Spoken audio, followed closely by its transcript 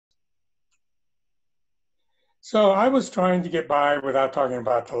So I was trying to get by without talking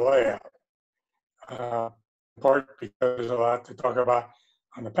about the layout, in part because there's a lot to talk about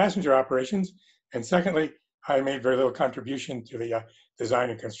on the passenger operations, and secondly, I made very little contribution to the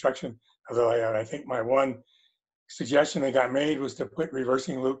design and construction of the layout. I think my one suggestion that got made was to put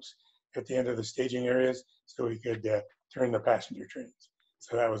reversing loops at the end of the staging areas so we could turn the passenger trains.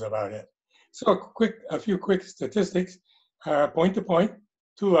 So that was about it. So a few quick statistics. Point to point,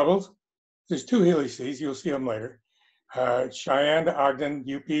 2 levels. There's 2 helices, you'll see them later. Cheyenne to Ogden,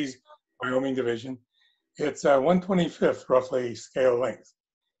 UP's Wyoming Division. It's 1/25th roughly scale length.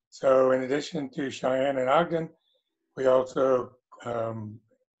 So in addition to Cheyenne and Ogden, we also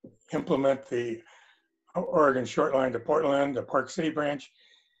implement the Oregon Short Line to Portland, a Park City branch,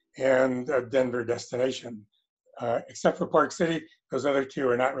 and a Denver destination. Except for Park City, those other 2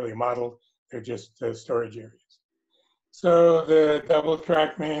 are not really modeled. They're just storage areas. So the double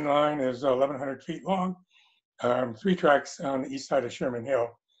track main line is 1,100 feet long, 3 tracks on the east side of Sherman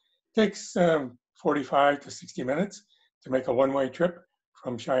Hill. Takes 45 to 60 minutes to make a one-way trip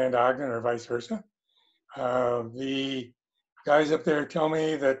from Cheyenne to Ogden or vice versa. The guys up there tell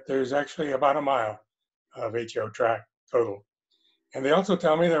me that there's actually about a mile of HO track total. And they also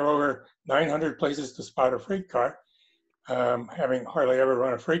tell me there are over 900 places to spot a freight car. Having hardly ever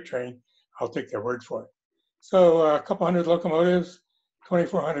run a freight train, I'll take their word for it. So a couple hundred locomotives,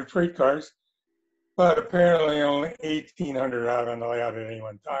 2,400 freight cars, but apparently only 1,800 out on the layout at any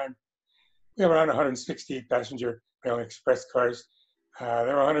one time. We have around 160 passenger rail express cars.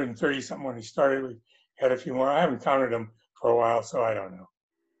 There were 130 something when we started. We had a few more. I haven't counted them for a while, so I don't know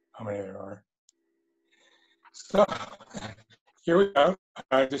how many there are. So here we go.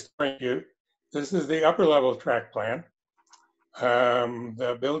 Just to bring you, this is the upper level track plan.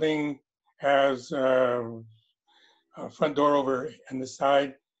 The building has a front door over on the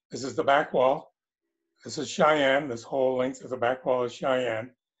side. This is the back wall. This is Cheyenne. This whole length of the back wall is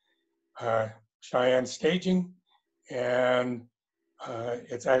Cheyenne. Cheyenne staging, and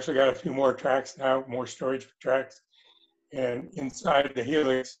it's actually got a few more tracks now, more storage tracks. And inside the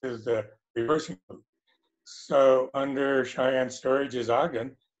helix is the reversing loop. So under Cheyenne storage is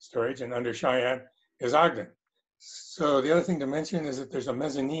Ogden storage, and under Cheyenne is Ogden. So the other thing to mention is that there's a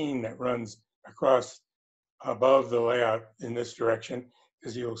mezzanine that runs across above the layout in this direction,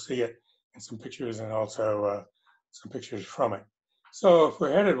 as you'll see it in some pictures and also some pictures from it. So if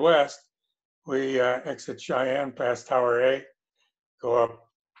we're headed west, we exit Cheyenne past Tower A, go up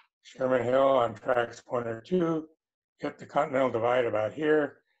Sherman Hill on tracks 1 or 2, hit the Continental Divide about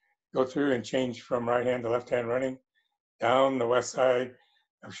here, go through and change from right hand to left hand running down the west side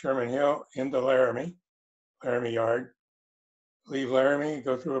of Sherman Hill into Laramie Yard, leave Laramie,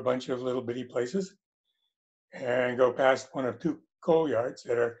 go through a bunch of little bitty places, and go past one of 2 coal yards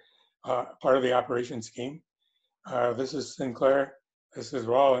that are part of the operation scheme. This is Sinclair, this is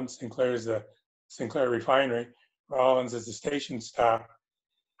Rawlins. Sinclair is the Sinclair refinery. Rawlins is the station stop.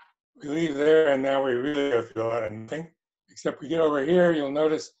 We leave there, and now we really go through a lot of nothing, except we get over here, you'll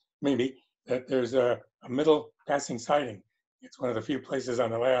notice maybe that there's a middle passing siding. It's one of the few places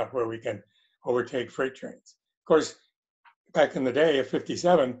on the layout where we can overtake freight trains. Of course, back in the day of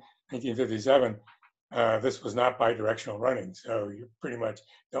 1957, this was not bi-directional running, so you pretty much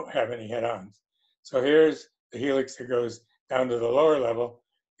don't have any head-ons. So here's the helix that goes down to the lower level.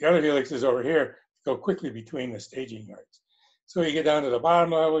 The other helix is over here, go quickly between the staging yards. So you get down to the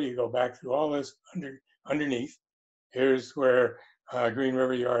bottom level, you go back through all this underneath. Here's where Green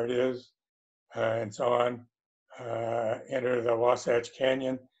River Yard is, and so on. Enter the Wasatch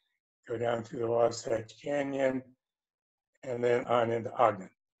Canyon, go down through the Wasatch Canyon, and then on into Ogden.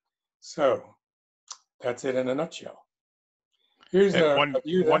 So that's it in a nutshell. Here's a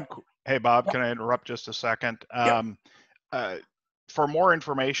view that, Hey, Bob, can I interrupt just a second? For more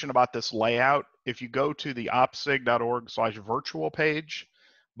information about this layout, if you go to the opsig.org/virtual page,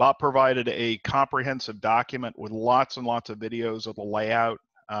 Bob provided a comprehensive document with lots and lots of videos of the layout.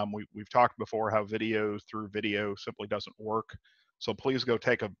 We've talked before how video through video simply doesn't work. So please go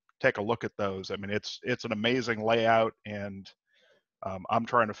take a look at those. I mean, it's an amazing layout, and I'm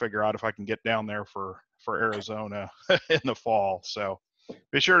trying to figure out if I can get down there for Arizona in the fall. So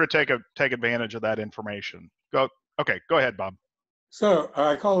be sure to take advantage of that information. Go ahead, Bob. So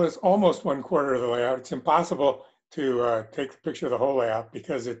I call this almost 1/4 of the layout. It's impossible to take the picture of the whole layout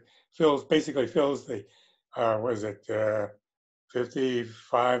because it basically fills the,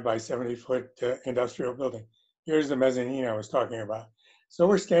 55 by 70 foot industrial building. Here's the mezzanine I was talking about. So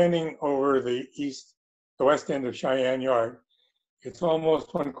we're standing over the west end of Cheyenne Yard. It's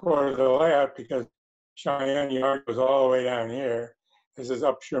almost 1/4 of the layout because Cheyenne Yard goes all the way down here. This is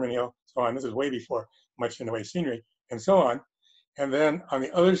up Sherman Hill, so on. This is way before much in the way of scenery, and so on. And then on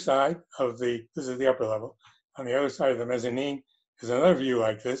the other side of this is the upper level. On the other side of the mezzanine is another view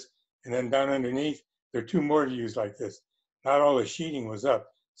like this. And then down underneath, there are two more views like this. Not all the sheeting was up,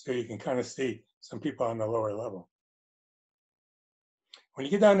 so you can kind of see some people on the lower level. When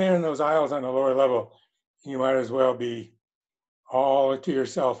you get down there in those aisles on the lower level, you might as well be all to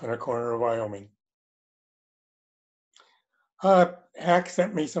yourself in a corner of Wyoming. Hack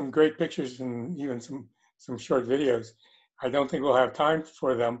sent me some great pictures and even some short videos. I don't think we'll have time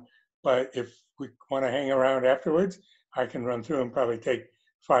for them, but if we want to hang around afterwards, I can run through them, probably take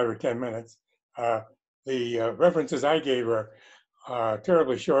 5 or 10 minutes. The references I gave are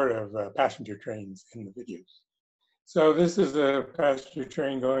terribly short of passenger trains in the videos. So this is a passenger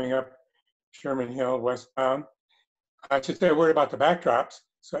train going up Sherman Hill westbound. I should say a word about the backdrops.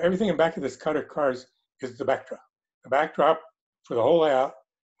 So everything in back of this cut of cars is the backdrop. The backdrop for the whole layout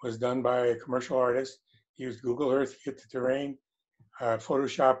was done by a commercial artist. He used Google Earth to get the terrain,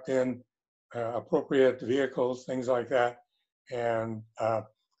 photoshopped in appropriate vehicles, things like that. And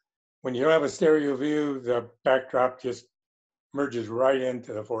when you don't have a stereo view, the backdrop just merges right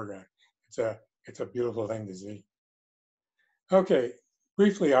into the foreground. It's a beautiful thing to see. Okay,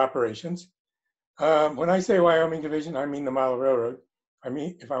 briefly operations. When I say Wyoming Division, I mean the Model Railroad. I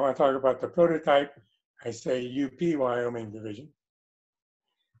mean, if I want to talk about the prototype, I say UP Wyoming Division.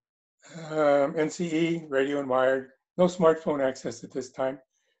 NCE, radio and wired, no smartphone access at this time.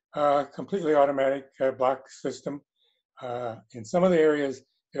 Completely automatic block system. In some of the areas,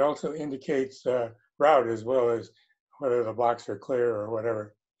 it also indicates route as well as whether the blocks are clear or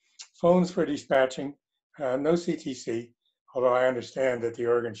whatever. Phones for dispatching, no CTC, although I understand that the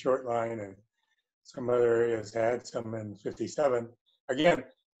Oregon Short Line and some other areas had some in 57. Again,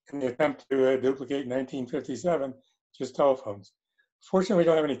 in the attempt to duplicate 1957, just telephones. Fortunately, we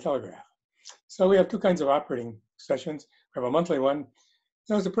don't have any telegraph. So we have two kinds of operating sessions. We have a monthly one.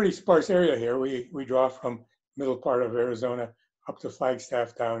 It's a pretty sparse area here. We draw from middle part of Arizona up to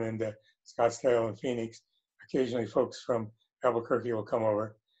Flagstaff down into Scottsdale and Phoenix. Occasionally folks from Albuquerque will come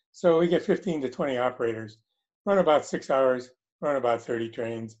over. So we get 15 to 20 operators, run about 6 hours, run about 30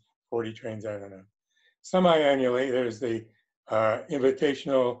 trains, 40 trains, I don't know. Semi-annually, there's the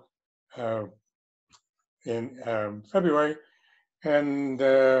invitational in February, and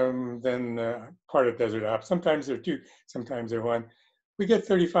then part of Desert Op. Sometimes they're 2, sometimes they're 1. We get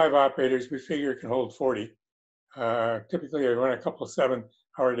 35 operators. We figure it can hold 40. Typically, I run a couple of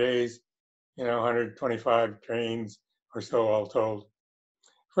 7-hour days, 125 trains or so all told.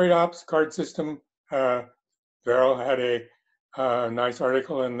 Freight ops, card system. Darrell had a nice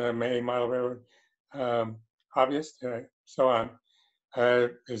article in the May Model Railroad Hobbyist, so on.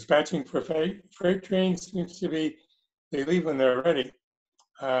 Dispatching for freight trains seems to be, they leave when they're ready.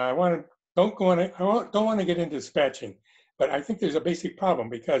 I don't want to get into dispatching, but I think there's a basic problem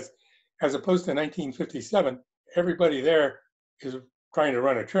because as opposed to 1957, everybody there is trying to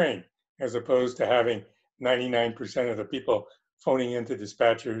run a train as opposed to having 99% of the people phoning into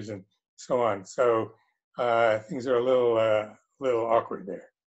dispatchers and so on. So things are a little awkward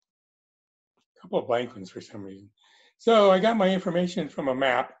there. A couple of blank ones for some reason. So I got my information from a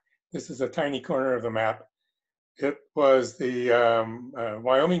map. This is a tiny corner of the map. It was the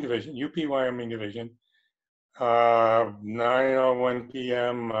Wyoming Division, UP Wyoming Division, 9:01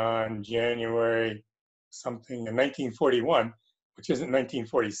 p.m. on January something in 1941, which isn't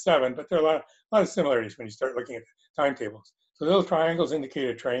 1947, but there are a lot of similarities when you start looking at the timetables. So little triangles indicate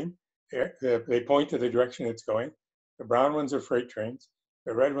a train. They point to the direction it's going. The brown ones are freight trains.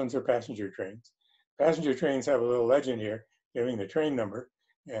 The red ones are passenger trains. Passenger trains have a little legend here giving the train number,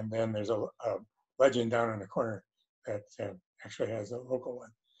 and then there's a legend down in the corner that actually has a local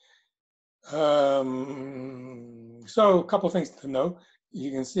one. So a couple things to know.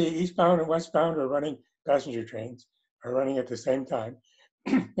 You can see eastbound and westbound are running, passenger trains are running at the same time,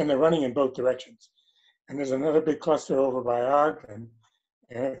 and they're running in both directions. And there's another big cluster over by Ogden,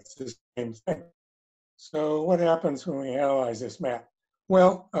 and it's the same thing. So what happens when we analyze this map?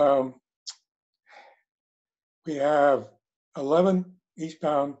 Well, we have 11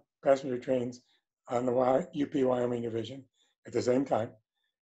 eastbound passenger trains on the UP Wyoming Division at the same time,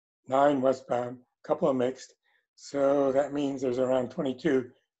 9 westbound, a couple of mixed. So that means there's around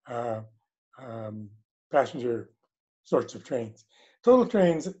 22 passenger sorts of trains. Total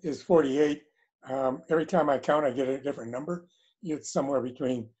trains is 48. Every time I count, I get a different number. It's somewhere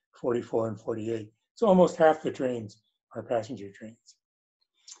between 44 and 48. So almost half the trains are passenger trains.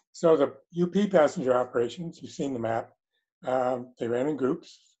 So the UP passenger operations, you've seen the map. They ran in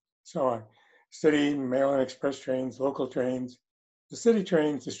groups, so on. City, mail and express trains, local trains, The city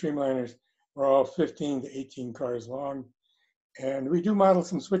trains, the streamliners, were all 15 to 18 cars long. And we do model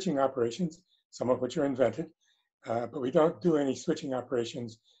some switching operations, some of which are invented, but we don't do any switching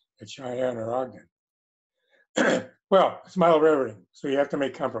operations at Cheyenne or Ogden. Well, it's model railroading, so you have to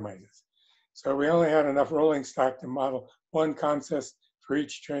make compromises. So we only had enough rolling stock to model one consist for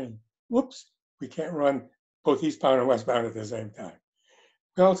each train. Whoops, we can't run both eastbound and westbound at the same time.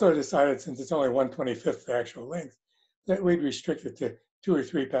 We also decided, since it's only 1/25th the actual length, that we'd restrict it to 2 or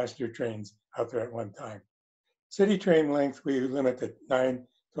 3 passenger trains out there at one time. City train length, we limit to 9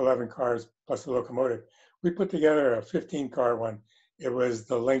 to 11 cars plus the locomotive. We put together a 15-car one. It was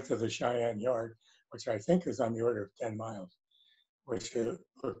the length of the Cheyenne yard, which I think is on the order of 10 miles, which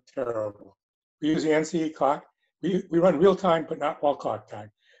looked terrible. We use the NCE clock. We run real time, but not wall clock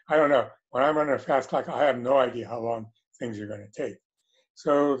time. I don't know. When I'm running a fast clock, I have no idea how long things are going to take.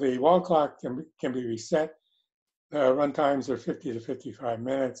 So the wall clock can be reset. The run times are 50 to 55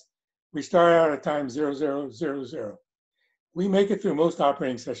 minutes. We start out at time 0000. We make it through most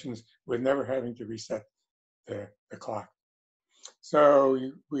operating sessions with never having to reset the clock. So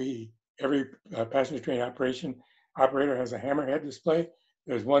every passenger train operator has a hammerhead display.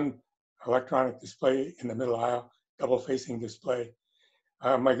 There's one electronic display in the middle aisle, double facing display.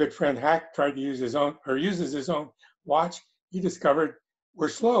 My good friend Hack tried to use his own, or uses his own watch. He discovered we're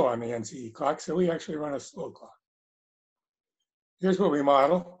slow on the NCE clock, so we actually run a slow clock. Here's what we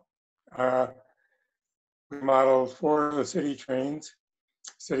model. We model 4 of the city trains,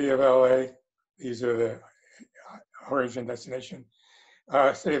 City of LA. These are the origin destination.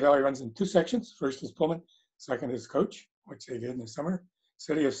 City of LA runs in 2 sections. First is Pullman, second is coach, which they did in the summer.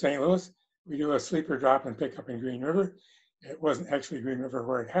 City of St. Louis, we do a sleeper drop and pickup in Green River. It wasn't actually Green River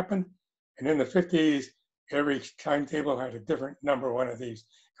where it happened. And in the 50s, every timetable had a different number one of these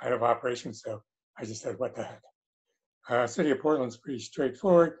kind of operations. So I just said, what the heck? City of Portland's pretty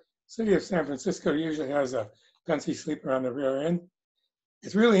straightforward. City of San Francisco usually has a fancy sleeper on the rear end.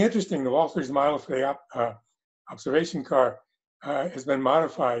 It's really interesting. The Walters model for the observation car has been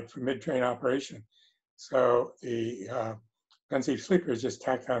modified for mid-train operation. So the fancy sleeper is just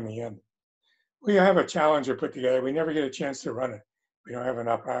tacked on the end. We have a Challenger put together. We never get a chance to run it. We don't have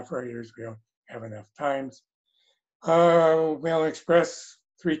enough operators. We don't have enough times. Mail Express,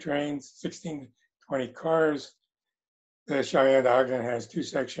 3 trains, 16 to 20 cars. The Cheyenne to Ogden has 2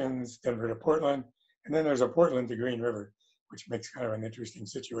 sections, Denver to Portland. And then there's a Portland to Green River, which makes kind of an interesting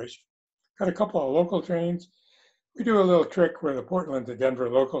situation. Got a couple of local trains. We do a little trick where the Portland to Denver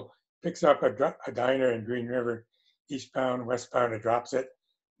local picks up a diner in Green River, eastbound, westbound, it drops it.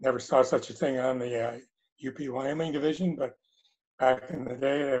 Never saw such a thing on the UP Wyoming Division, but back in the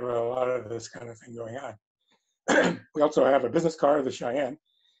day, there were a lot of this kind of thing going on. We also have a business car, the Cheyenne,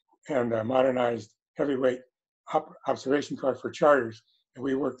 and a modernized heavyweight observation car for charters, and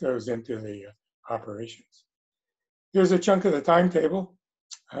we work those into the operations. Here's a chunk of the timetable,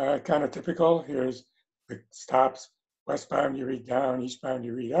 kind of typical. Here's the stops. Westbound, you read down. Eastbound,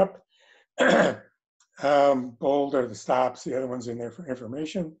 you read up. Bold are the stops. The other one's in there for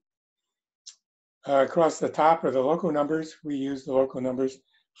information. Across the top are the local numbers. We use the local numbers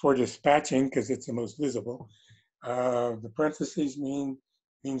for dispatching because it's the most visible. The parentheses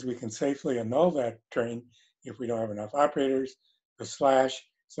means we can safely annul that train if we don't have enough operators. The slash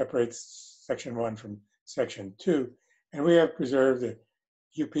separates section 1 from section 2. And we have preserved the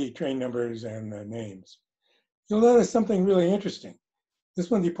UP train numbers and the names. You'll notice something really interesting. This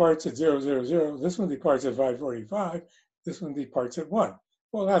one departs at 000, this one departs at 5:45, this one departs at 1.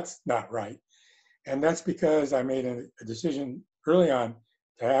 Well, that's not right. And that's because I made a decision early on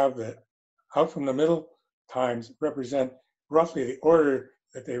to have the out from the middle times represent roughly the order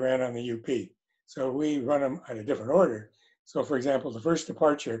that they ran on the UP. So we run them at a different order. So for example, the first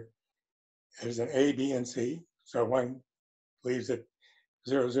departure is an A, B, and C. So one leaves at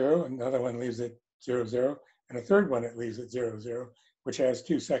 00, another one leaves at 00, and a third one it leaves at 00, which has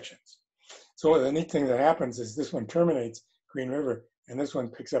 2 sections. So the neat thing that happens is this one terminates Green River, and this one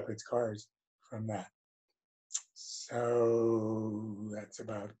picks up its cars from that. So that's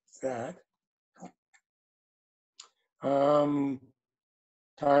about that.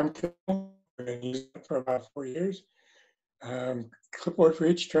 Timetable, we're going to use it for about 4 years. Clipboard for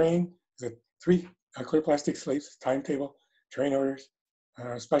each train, the 3 clear plastic sleeves, timetable, train orders,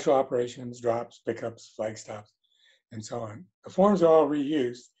 special operations, drops, pickups, flag stops, and so on. The forms are all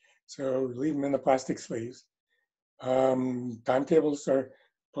reused, so leave them in the plastic sleeves. Timetables are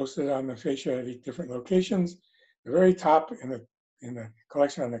posted on the fascia at different locations. The very top in the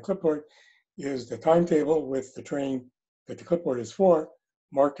collection on the clipboard is the timetable with the train that the clipboard is for,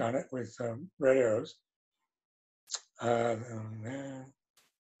 marked on it with red arrows. And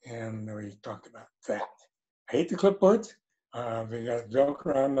we talked about that. I hate the clipboards. They got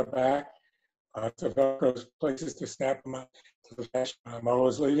Velcro on the back. Lots of Velcro places to snap them up to the flash. I'm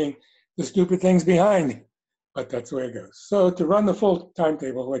always leaving the stupid things behind, but that's the way it goes. So to run the full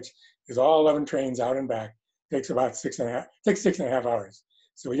timetable, which is all 11 trains out and back, takes about 6.5 hours.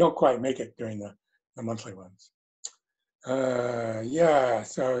 So we don't quite make it during the monthly ones. Yeah,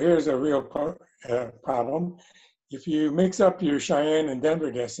 so here's a real problem. If you mix up your Cheyenne and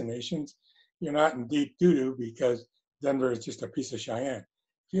Denver destinations, you're not in deep doo-doo because Denver is just a piece of Cheyenne.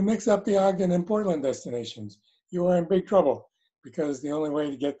 If you mix up the Ogden and Portland destinations, you are in big trouble because the only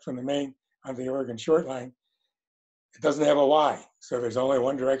way to get from the Maine on the Oregon short line, it doesn't have a Y. So there's only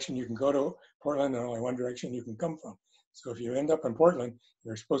one direction you can go to Portland and only one direction you can come from. So if you end up in Portland,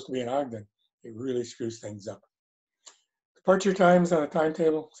 you're supposed to be in Ogden, it really screws things up. Departure times on a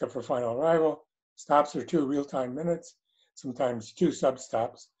timetable, except for final arrival. Stops are 2 real-time minutes, sometimes 2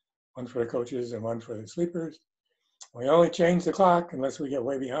 sub-stops, one for the coaches and one for the sleepers. We only change the clock unless we get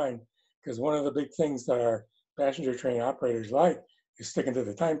way behind, because one of the big things that our passenger train operators like is sticking to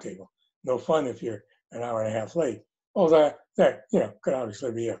the timetable. No fun if you're an hour and a half late. Well, that could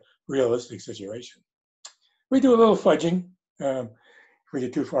obviously be a realistic situation. We do a little fudging if we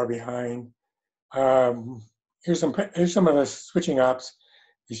get too far behind. Here's some of the switching ops.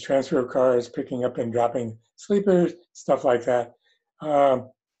 These transfer of cars, picking up and dropping sleepers, stuff like that. A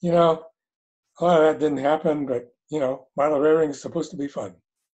lot of that didn't happen, but model railroading is supposed to be fun.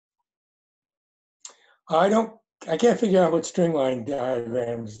 I can't figure out what string line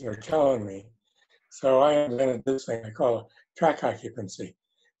diagrams they're telling me. So I invented this thing I call a track occupancy.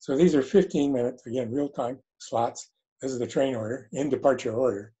 So these are 15 minutes, again, real-time slots. This is the train order, in departure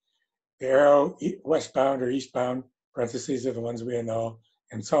order. The arrow, westbound or eastbound, parentheses are the ones we know,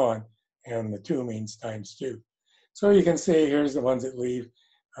 and so on. And the 2 means ×2. So you can see here's the ones that leave.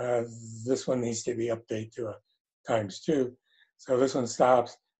 This one needs to be updated to a ×2. So this one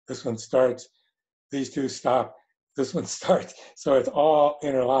stops, this one starts, these 2 stop, this one starts. So it's all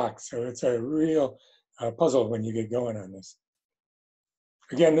interlocked. So it's a real puzzle when you get going on this.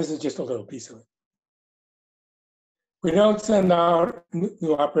 Again, this is just a little piece of it. We don't send out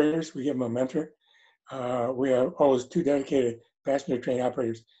new operators, we give them a mentor. We have always 2 dedicated passenger train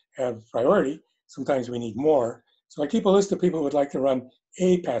operators have priority. Sometimes we need more. So I keep a list of people who would like to run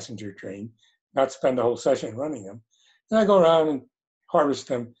a passenger train, not spend the whole session running them. And I go around and harvest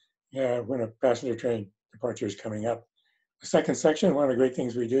them when a passenger train departure is coming up. The second section, one of the great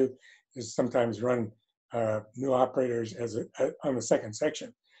things we do is sometimes run new operators on the second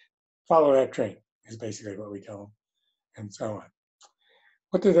section. Follow that train is basically what we tell them, and so on.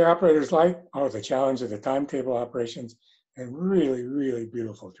 What do the operators like? Oh, the challenge of the timetable operations and really, really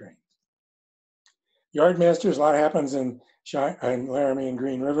beautiful trains. Yard masters, a lot happens in Laramie and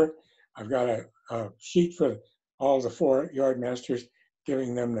Green River. I've got a sheet for all the 4 yard masters,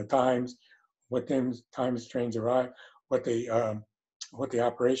 giving them the times, what times trains arrive, what the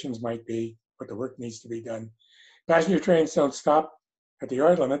operations might be, what the work needs to be done. Passenger trains don't stop at the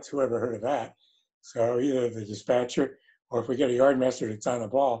yard limits. Whoever heard of that? So either the dispatcher, or if we get a yard master that's on the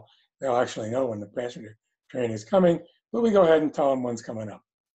ball, they'll actually know when the passenger train is coming, but we go ahead and tell them when's coming up.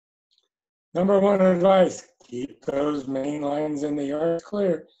 Number 1 advice, keep those main lines in the yards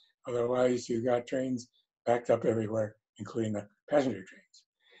clear. Otherwise, you've got trains backed up everywhere, including the passenger trains.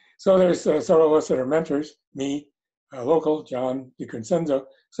 So there's several of us that are mentors. Me, local, John DiCrescenzo.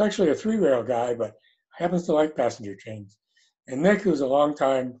 He's actually a 3-rail guy, but happens to like passenger trains. And Nick, who's a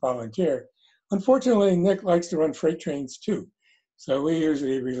longtime volunteer. Unfortunately, Nick likes to run freight trains too. So we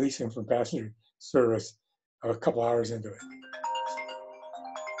usually release him from passenger service a couple hours into it.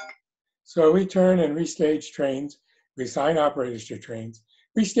 So we turn and restage trains. We assign operators to trains.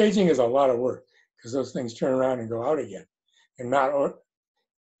 Restaging is a lot of work because those things turn around and go out again, and not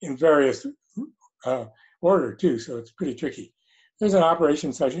in various order too, so it's pretty tricky. There's an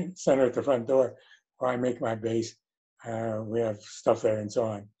operations center at the front door where I make my base. We have stuff there and so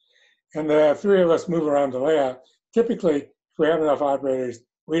on. And the 3 of us move around the layout. Typically, if we have enough operators,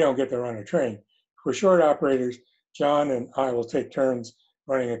 we don't get to run a train. If we're short operators, John and I will take turns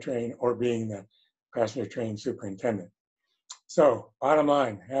running a train or being the passenger train superintendent. So bottom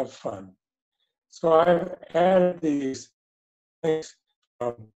line, have fun. So I've added these things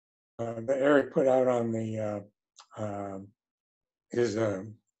that Eric put out on the his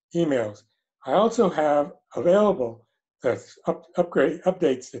emails. I also have available the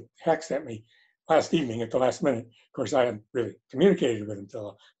updates that Hack sent me last evening at the last minute. Of course, I hadn't really communicated with him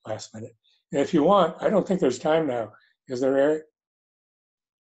until the last minute. And if you want, I don't think there's time now. Is there, Eric?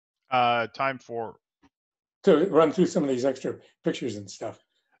 Time for to run through some of these extra pictures and stuff.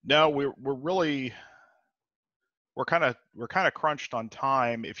 No, we're kind of crunched on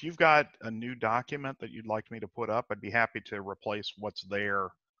time. If you've got a new document that you'd like me to put up, I'd be happy to replace what's there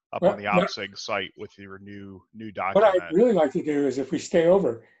up on the OPSIG site with your new What document. I'd really like to do is, if we stay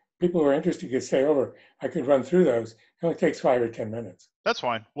over, people who are interested could stay over. I could run through those. It only takes 5 or 10 minutes. That's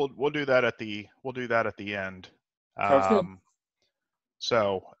fine. We'll do that at the end. Sounds good.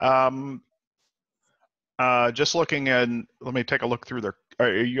 So just looking in, let me take a look through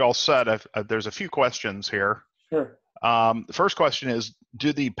are you all set? There's a few questions here. Sure. The first question is,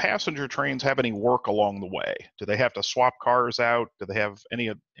 do the passenger trains have any work along the way? Do they have to swap cars out? Do they have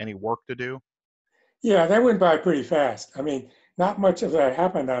any work to do? Yeah, that went by pretty fast. I mean, not much of that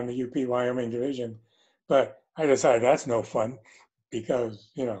happened on the UP Wyoming Division, but I decided that's no fun because,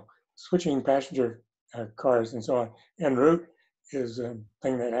 switching passenger cars and so on en route is a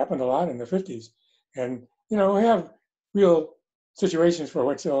thing that happened a lot in the 50s. And, we have real situations for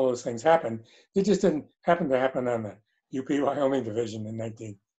which all those things happen. It just didn't happen to happen on the UP Wyoming Division in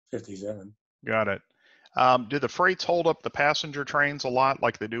 1957. Got it. Do the freights hold up the passenger trains a lot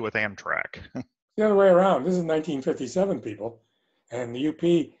like they do with Amtrak? The other way around. This is 1957, people, and the UP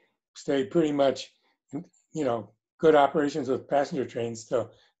stayed pretty much, good operations with passenger trains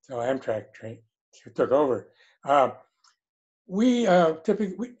till Amtrak train took over. We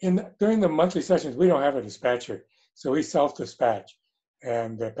typically, during the monthly sessions, we don't have a dispatcher, so we self-dispatch,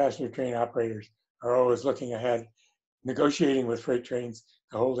 and the passenger train operators are always looking ahead, negotiating with freight trains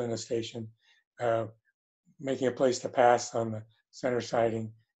to hold in a station, making a place to pass on the center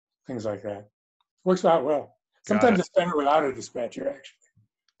siding, things like that. Works out well. Sometimes it's better without a dispatcher, actually.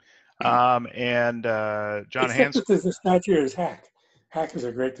 And John Except that the dispatcher is Hack. Hack is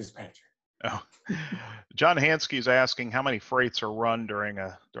a great dispatcher. Oh. John Hansky is asking how many freights are run during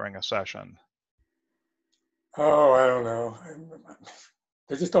a session. Oh, I don't know.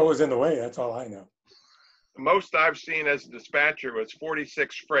 They're just always in the way. That's all I know. The most I've seen as a dispatcher was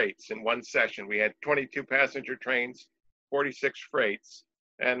 46 freights in one session. We had 22 passenger trains, 46 freights.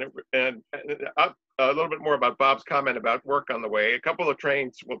 And up a little bit more about Bob's comment about work on the way. A couple of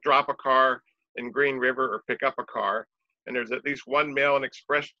trains will drop a car in Green River or pick up a car. And there's at least one mail and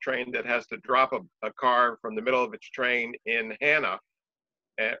express train that has to drop a car from the middle of its train in Hannah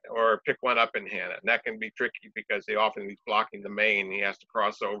or pick one up in Hannah. And that can be tricky because he's blocking the main. He has to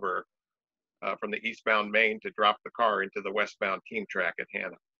cross over from the eastbound main to drop the car into the westbound team track at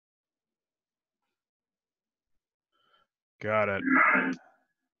Hannah. Got it.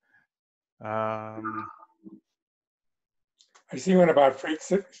 I see one about freight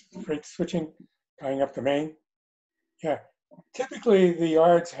switching, tying up the main. Yeah, typically the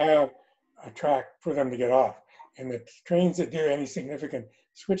yards have a track for them to get off, and the trains that do any significant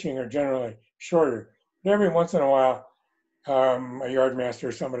switching are generally shorter. But every once in a while, a yard master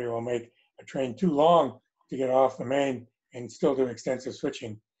or somebody will make a train too long to get off the main and still do extensive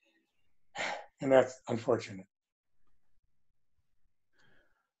switching, and that's unfortunate.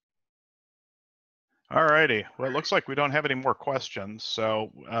 All righty. Well, it looks like we don't have any more questions.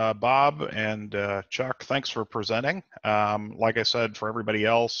 So Bob and Chuck, thanks for presenting. Like I said, for everybody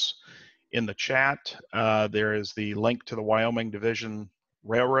else in the chat, there is the link to the Wyoming Division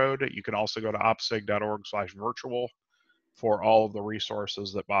Railroad. You can also go to opsig.org/virtual for all of the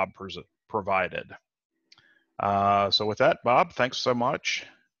resources that Bob provided. So with that, Bob, thanks so much.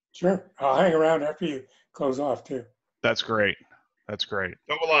 Sure. I'll hang around after you close off too. That's great. That's great.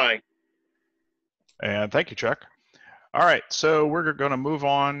 So will I. And thank you, Chuck. All right, so we're going to move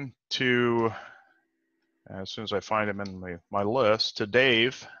on to, as soon as I find him in my list, to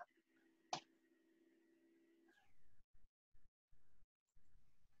Dave.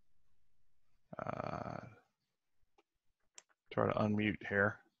 Try to unmute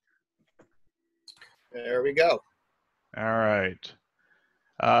here. There we go. All right.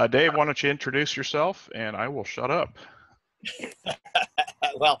 Dave, why don't you introduce yourself, and I will shut up.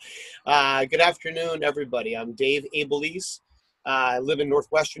 Well, good afternoon, everybody. I'm Dave Abeles. I live in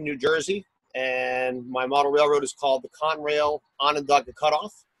northwestern New Jersey, and my model railroad is called the Conrail Onondaga Cut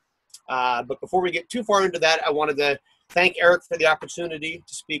Off. But before we get too far into that, I wanted to thank Eric for the opportunity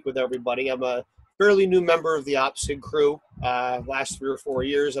to speak with everybody. I'm a fairly new member of the OPSIG crew. Last 3 or 4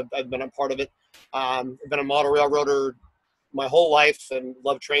 years, I've been a part of it. I've been a model railroader my whole life and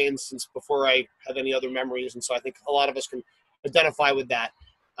love trains since before I have any other memories. And so I think a lot of us can identify with that.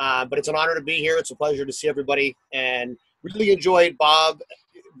 But it's an honor to be here. It's a pleasure to see everybody, and really enjoyed Bob.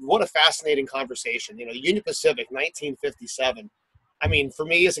 What a fascinating conversation. You know, Union Pacific, 1957. I mean, for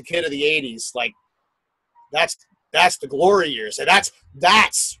me as a kid of the 80s, like that's the glory years. And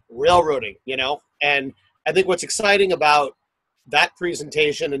that's railroading, you know, and I think what's exciting about that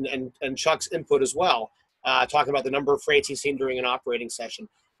presentation and Chuck's input as well, talking about the number of freights he's seen during an operating session,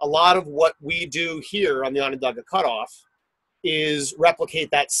 a lot of what we do here on the Onondaga Cut Off is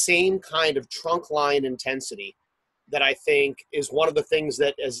replicate that same kind of trunk line intensity that I think is one of the things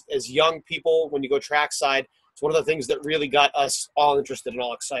that as young people, when you go trackside, it's one of the things that really got us all interested and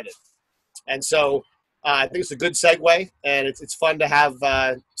all excited. And so I think it's a good segue, and it's fun to have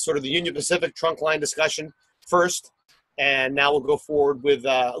sort of the Union Pacific trunk line discussion first, and now we'll go forward with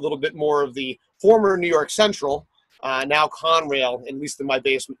a little bit more of the former New York Central, now Conrail, at least in my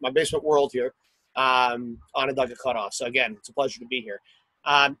basement world here, Onondaga Cut Off. So again, it's a pleasure to be here.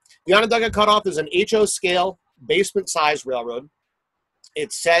 The Onondaga Cut Off is an HO scale basement size railroad.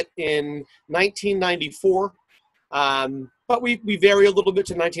 It's set in 1994, but we vary a little bit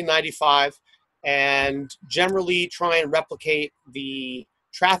to 1995, and generally try and replicate the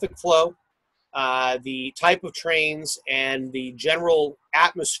traffic flow, the type of trains, and the general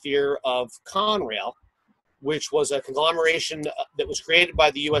atmosphere of Conrail, which was a conglomeration that was created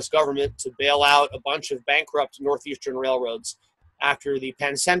by the U.S. government to bail out a bunch of bankrupt northeastern railroads after the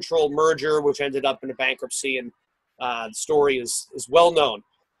Penn Central merger, which ended up in a bankruptcy, and the story is well known.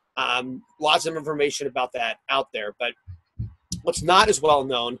 Lots of information about that out there, but what's not as well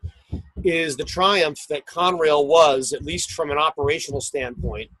known is the triumph that Conrail was, at least from an operational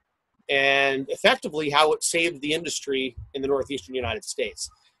standpoint, and effectively how it saved the industry in the northeastern United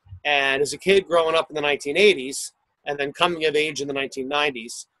States. And as a kid growing up in the 1980s and then coming of age in the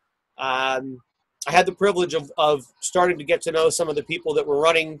 1990s, I had the privilege of starting to get to know some of the people that were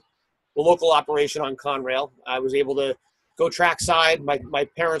running the local operation on Conrail. I was able to go trackside. My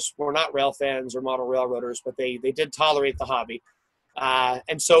parents were not rail fans or model railroaders, but they did tolerate the hobby.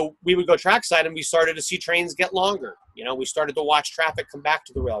 And so we would go trackside, and we started to see trains get longer. You know, we started to watch traffic come back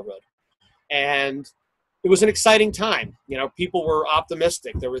to the railroad. And it was an exciting time. You know, people were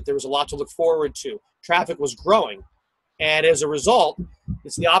optimistic. There was a lot to look forward to. Traffic was growing. And as a result,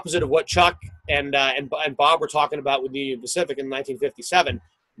 it's the opposite of what Chuck and Bob were talking about with the Union Pacific in 1957.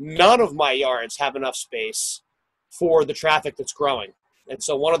 None of my yards have enough space for the traffic that's growing. And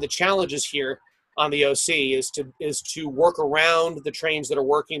so one of the challenges here on the OC is to work around the trains that are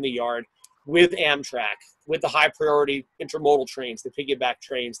working the yard with Amtrak, with the high priority intermodal trains, the piggyback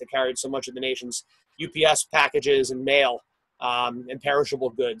trains that carried so much of the nation's UPS packages and mail and perishable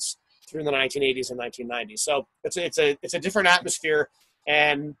goods through the 1980s and 1990s. So it's a different atmosphere,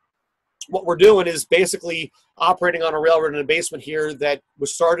 and what we're doing is basically operating on a railroad in a basement here that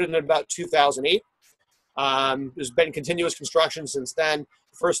was started in about 2008. There's been continuous construction since then.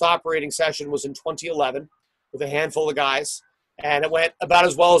 The first operating session was in 2011 with a handful of guys, and it went about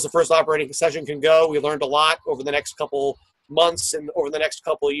as well as the first operating session can go. We learned a lot over the next couple months and over the next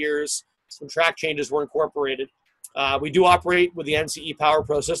couple of years. Some track changes were incorporated. We do operate with the NCE Power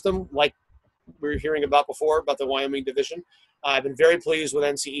Pro system, like we were hearing about before, about the Wyoming Division. I've been very pleased with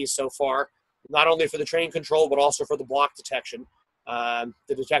NCE so far, not only for the train control, but also for the block detection.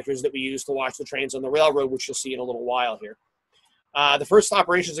 The detectors that we use to watch the trains on the railroad, which you'll see in a little while here. The first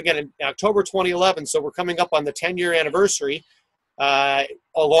operations, again, in October 2011, so we're coming up on the 10-year anniversary,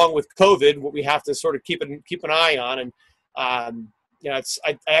 along with COVID, what we have to sort of keep an eye on. And,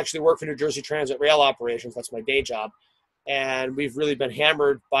 I actually work for New Jersey Transit Rail Operations. That's my day job. And we've really been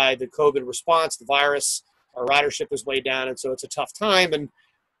hammered by the COVID response, the virus. Our ridership is way down, and so it's a tough time. And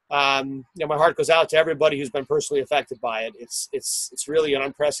my heart goes out to everybody who's been personally affected by it. It's really an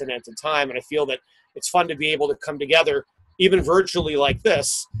unprecedented time, and I feel that it's fun to be able to come together, even virtually like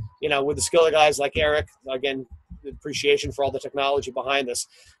this, with the skill of guys like Eric. Again, appreciation for all the technology behind this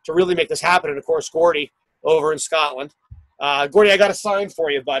to really make this happen. And of course, Gordy over in Scotland. Gordy, I got a sign for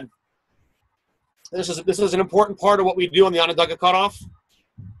you, bud. This is an important part of what we do on the Onondaga Cut Off.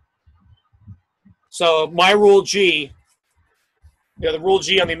 So my rule G. The rule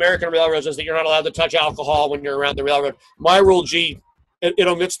G on the American railroads is that you're not allowed to touch alcohol when you're around the railroad. My rule G, it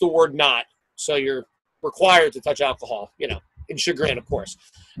omits the word not. So you're required to touch alcohol, in chagrin, of course.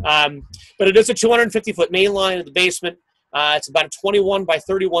 But it is a 250-foot main line in the basement. It's about a 21 by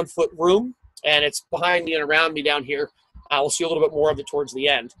 31-foot room, and it's behind me and around me down here. We'll see a little bit more of it towards the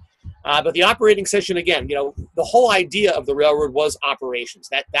end. But the operating session, again, the whole idea of the railroad was operations.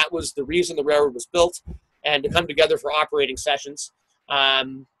 That was the reason the railroad was built, and to come together for operating sessions.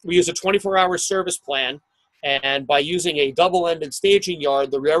 We use a 24-hour service plan, and by using a double-ended staging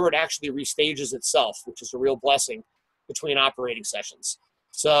yard, the railroad actually restages itself, which is a real blessing between operating sessions.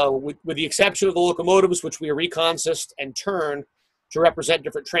 So with the exception of the locomotives, which we reconsist and turn to represent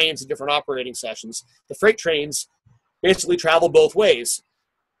different trains and different operating sessions, the freight trains basically travel both ways.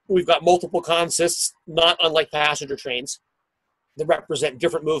 we've got multiple consists, not unlike passenger trains, that represent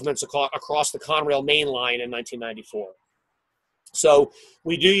different movements across the Conrail main line in 1994. So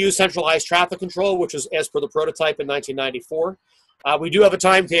we do use centralized traffic control, which is as per the prototype in 1994. We do have a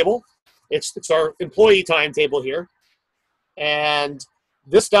timetable. It's our employee timetable here. And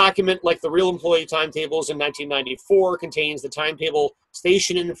this document, like the real employee timetables in 1994, contains the timetable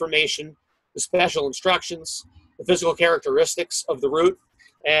station information, the special instructions, the physical characteristics of the route.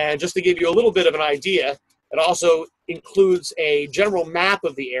 And just to give you a little bit of an idea, it also includes a general map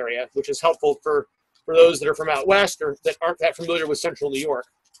of the area, which is helpful for those that are from out west or that aren't that familiar with central New York.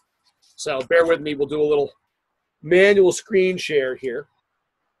 So bear with me, we'll do a little manual screen share here.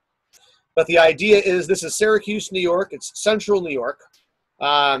 But the idea is this is Syracuse, New York. It's central New York,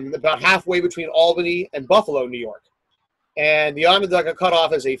 about halfway between Albany and Buffalo, New York. And the Onondaga Cut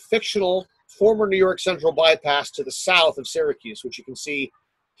Off is a fictional former New York Central bypass to the south of Syracuse, which you can see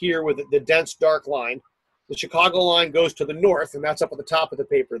here with the dense dark line. The Chicago line goes to the north, and that's up at the top of the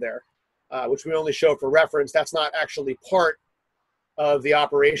paper there, which we only show for reference. That's not actually part of the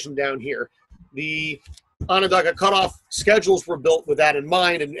operation down here. The Onondaga Cut Off schedules were built with that in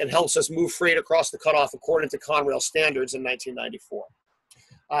mind and helps us move freight across the cutoff according to Conrail standards in 1994.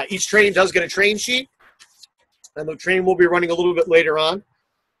 Each train does get a train sheet, and the train we'll be running a little bit later on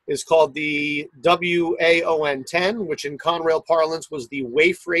is called the WAON 10, which in Conrail parlance was the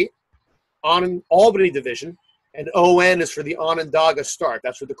way freight on Albany Division, and ON is for the Onondaga start.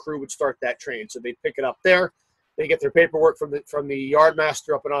 That's where the crew would start that train. So they pick it up there, they get their paperwork from the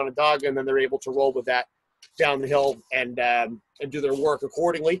yardmaster up at Onondaga, and then they're able to roll with that down the hill and do their work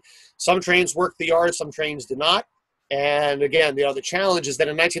accordingly. Some trains worked the yard, some trains did not. And again, the challenge is that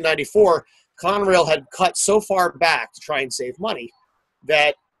in 1994, Conrail had cut so far back to try and save money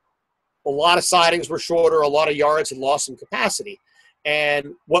that a lot of sidings were shorter, a lot of yards had lost some capacity.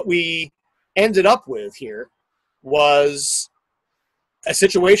 And what we ended up with here was a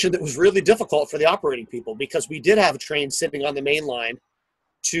situation that was really difficult for the operating people, because we did have a train sitting on the main line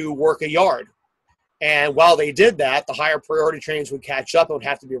to work a yard. And while they did that, the higher priority trains would catch up and would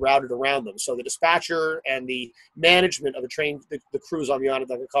have to be routed around them. So the dispatcher and the management of the train, the crews on the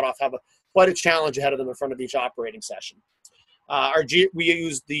Onondaga Cut Off have quite a challenge ahead of them in front of each operating session. We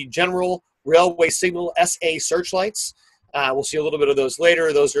use the General Railway Signal SA searchlights. We'll see a little bit of those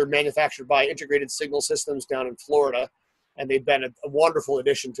later. Those are manufactured by Integrated Signal Systems down in Florida, and they've been a wonderful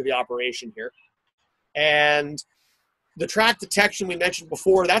addition to the operation here. And the track detection we mentioned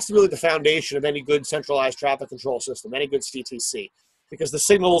before, that's really the foundation of any good centralized traffic control system, any good CTC, because the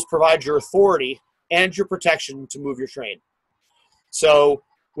signals provide your authority and your protection to move your train. So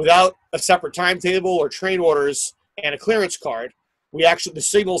without a separate timetable or train orders and a clearance card, the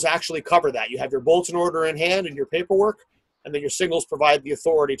signals actually cover that. You have your bulletin order in hand and your paperwork, and then your signals provide the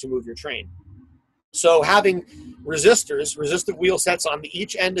authority to move your train. So having resistive wheel sets on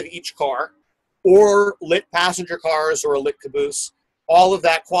each end of each car, or lit passenger cars or a lit caboose, all of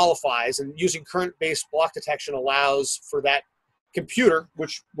that qualifies, and using current-based block detection allows for that computer,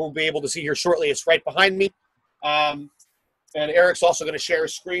 which we'll be able to see here shortly. It's right behind me. And Eric's also going to share a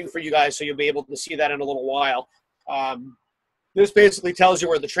screen for you guys, so you'll be able to see that in a little while. This basically tells you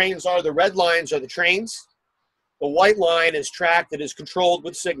where the trains are. The red lines are the trains. The white line is track that is controlled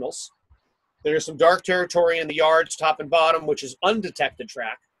with signals. There's some dark territory in the yards, top and bottom, which is undetected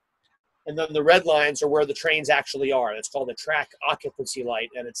track. And then the red lines are where the trains actually are. It's called a track occupancy light,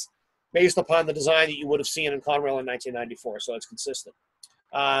 and it's based upon the design that you would have seen in Conrail in 1994, so it's consistent.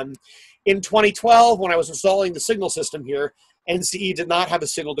 In 2012, when I was installing the signal system here, NCE did not have a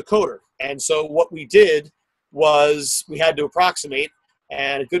signal decoder. And so what we did was we had to approximate,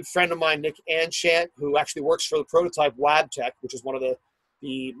 and a good friend of mine, Nick Anchant, who actually works for the prototype Wabtec, which is one of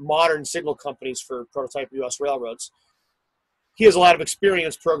the modern signal companies for prototype U.S. railroads. He has a lot of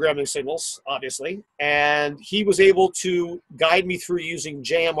experience programming signals, obviously, and he was able to guide me through using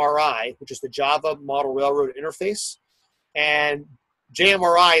JMRI, which is the Java Model Railroad Interface. And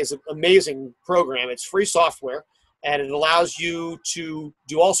JMRI is an amazing program. It's free software, and it allows you to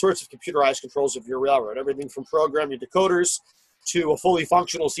do all sorts of computerized controls of your railroad, everything from programming decoders to a fully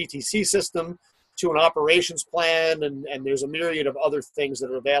functional CTC system to an operations plan, and there's a myriad of other things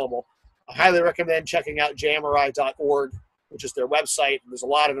that are available. I highly recommend checking out jmri.org, which is their website. There's a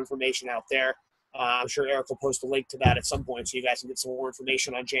lot of information out there. I'm sure Eric will post a link to that at some point so you guys can get some more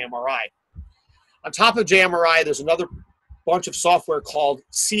information on JMRI. On top of JMRI, there's another bunch of software called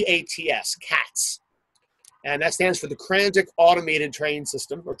CATS, and that stands for the Crandic Automated Train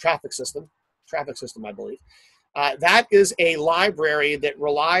System, or Traffic System, I believe. That is a library that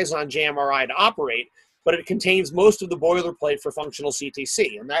relies on JMRI to operate, but it contains most of the boilerplate for functional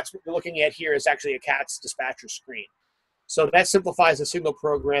CTC. And that's what we're looking at here is actually a CATS dispatcher screen. So that simplifies the signal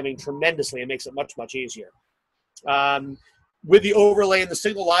programming tremendously and makes it much, much easier. With the overlay and the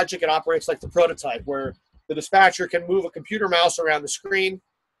signal logic, it operates like the prototype, where the dispatcher can move a computer mouse around the screen,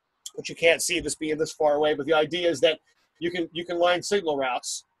 which you can't see this being this far away, but the idea is that you can line signal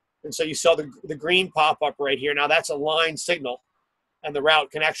routes. And so you saw the green pop up right here. Now that's a line signal, and the route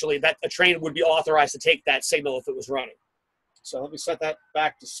can actually, a train would be authorized to take that signal if it was running. So let me set that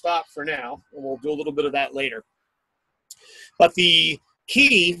back to stop for now, and we'll do a little bit of that later. But the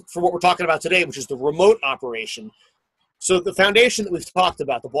key for what we're talking about today, which is the remote operation. So the foundation that we've talked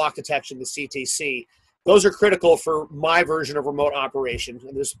about, the block detection, the CTC, those are critical for my version of remote operation.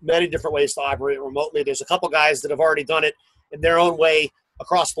 And there's many different ways to operate remotely. There's a couple guys that have already done it in their own way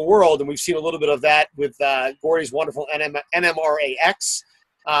across the world, and we've seen a little bit of that with Gordy's wonderful NMRAX.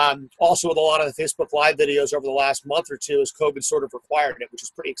 Also with a lot of the Facebook Live videos over the last month or two as COVID sort of required it, which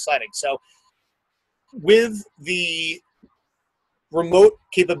is pretty exciting. So with the remote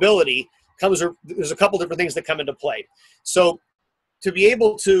capability there's a couple different things that come into play. So to be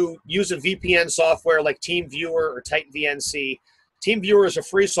able to use a VPN software like TeamViewer or TightVNC, TeamViewer is a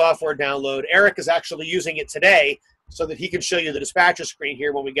free software download. Eric is actually using it today so that he can show you the dispatcher screen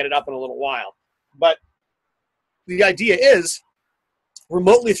here when we get it up in a little while. But the idea is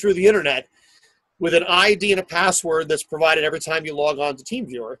remotely through the internet with an ID and a password that's provided every time you log on to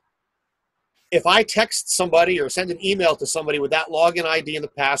TeamViewer. If I text somebody or send an email to somebody with that login ID and the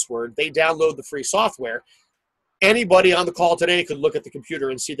password, they download the free software. Anybody on the call today could look at the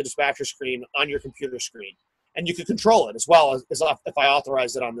computer and see the dispatcher screen on your computer screen. And you could control it as well as if I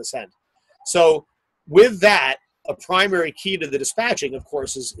authorize it on this end. So with that, a primary key to the dispatching, of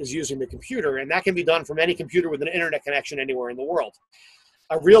course, is using the computer. And that can be done from any computer with an internet connection anywhere in the world.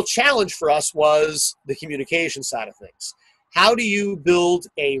 A real challenge for us was the communication side of things. How do you build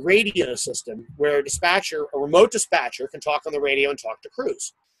a radio system where a remote dispatcher can talk on the radio and talk to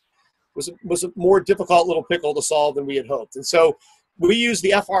crews? Was a more difficult little pickle to solve than we had hoped. And so we use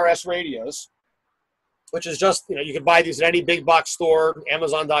the FRS radios, which is just, you can buy these at any big box store,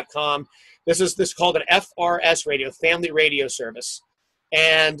 Amazon.com. This is called an FRS radio, Family Radio Service.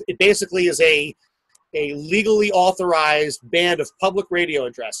 And it basically is a legally authorized band of public radio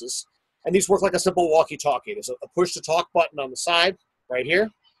addresses. And these work like a simple walkie-talkie. There's a push-to-talk button on the side right here.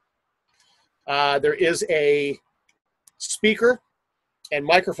 There is a speaker and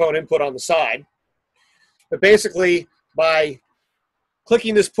microphone input on the side. But basically, by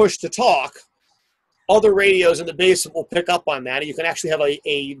clicking this push-to-talk, other radios in the basement will pick up on that. And you can actually have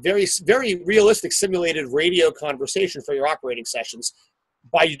a very, very realistic simulated radio conversation for your operating sessions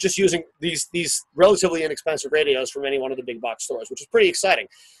by just using these relatively inexpensive radios from any one of the big box stores, which is pretty exciting.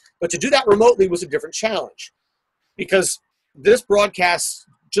 But to do that remotely was a different challenge because this broadcasts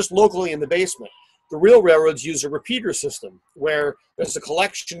just locally in the basement. The real railroads use a repeater system where there's a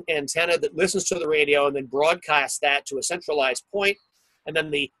collection antenna that listens to the radio and then broadcasts that to a centralized point, and then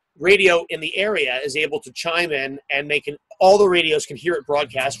the radio in the area is able to chime in, and all the radios can hear it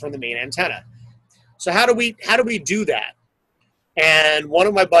broadcast from the main antenna. So how do we do that? And one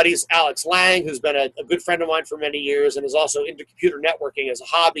of my buddies, Alex Lang, who's been a good friend of mine for many years and is also into computer networking as a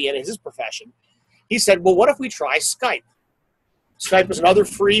hobby and as his profession, he said, well, what if we try Skype? Skype is another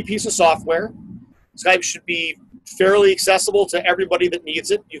free piece of software. Skype should be fairly accessible to everybody that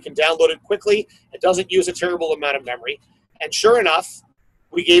needs it. You can download it quickly. It doesn't use a terrible amount of memory. And sure enough,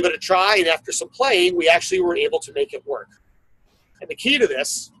 we gave it a try, and after some playing, we actually were able to make it work. And the key to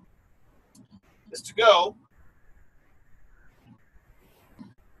this is to go.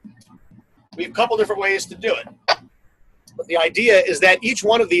 We have a couple different ways to do it. But the idea is that each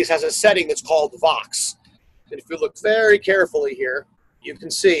one of these has a setting that's called Vox. And if you look very carefully here, you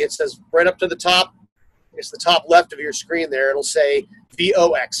can see it says right up to the top, it's the top left of your screen there, it'll say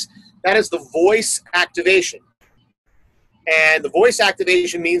VOX. That is the voice activation. And the voice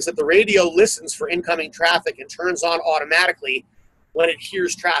activation means that the radio listens for incoming traffic and turns on automatically when it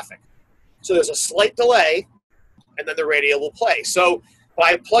hears traffic. So there's a slight delay, and then the radio will play. So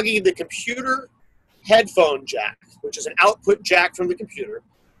by plugging the computer headphone jack, which is an output jack from the computer,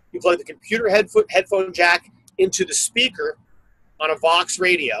 you plug the computer headphone jack into the speaker on a Vox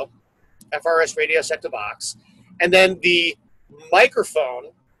radio, FRS radio set to Vox, and then the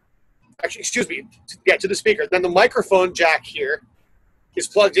microphone, to the speaker. Then the microphone jack here is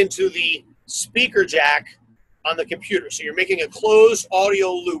plugged into the speaker jack on the computer. So you're making a closed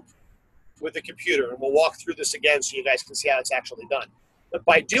audio loop with the computer, and we'll walk through this again so you guys can see how it's actually done. But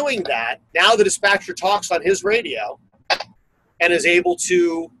by doing that, now the dispatcher talks on his radio and is able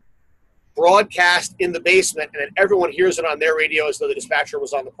to broadcast in the basement, and then everyone hears it on their radio as though the dispatcher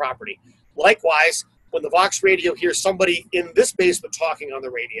was on the property. Likewise, when the Vox radio hears somebody in this basement talking on the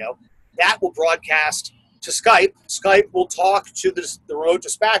radio, that will broadcast to Skype. Skype will talk to the remote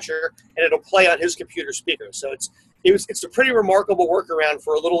dispatcher, and it'll play on his computer speaker. So it's a pretty remarkable workaround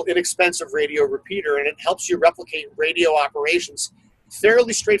for a little inexpensive radio repeater, and it helps you replicate radio operations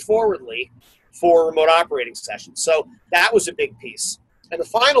fairly straightforwardly for remote operating sessions. So that was a big piece. And the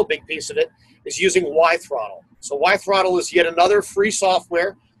final big piece of it is using Y-Throttle. So Y-Throttle is yet another free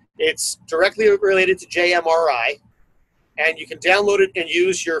software. It's directly related to JMRI, and you can download it and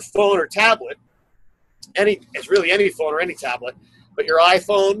use your phone or tablet. It's really any phone or any tablet, but your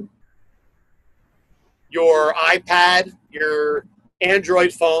iPhone, your iPad, your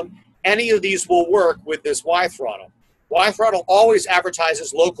Android phone, any of these will work with this Y-Throttle. Y-Throttle always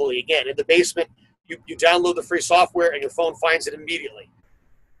advertises locally. Again, in the basement, you download the free software and your phone finds it immediately.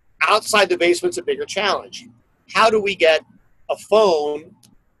 Outside the basement's a bigger challenge. How do we get a phone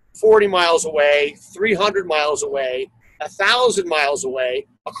 40 miles away, 300 miles away, 1,000 miles away,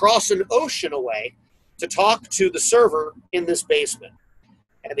 across an ocean away to talk to the server in this basement?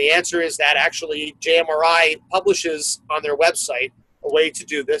 And the answer is that actually JMRI publishes on their website a way to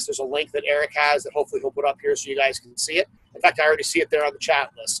do this. There's a link that Eric has that hopefully he'll put up here so you guys can see it. In fact, I already see it there on the chat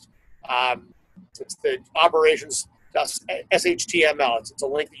list. It's the operations SHTML. It's a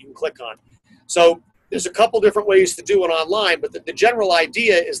link that you can click on. So there's a couple different ways to do it online, but the general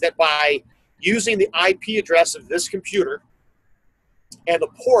idea is that by using the IP address of this computer and the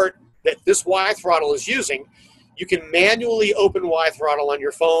port that this Y-Throttle is using, you can manually open Y-Throttle on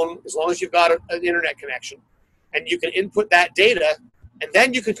your phone as long as you've got an internet connection, and you can input that data, and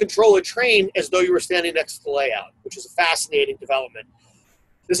then you can control a train as though you were standing next to the layout, which is a fascinating development.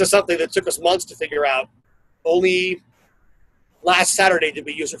 This is something that took us months to figure out. Only last Saturday did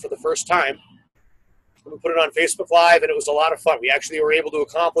we use it for the first time. We put it on Facebook Live, and it was a lot of fun. We actually were able to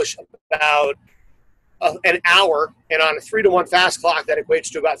accomplish about an hour, and on a 3-to-1 fast clock, that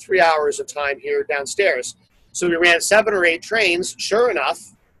equates to about 3 hours of time here downstairs. So we ran 7 or 8 trains, sure enough,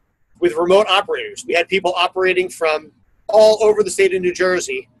 with remote operators. We had people operating from all over the state of New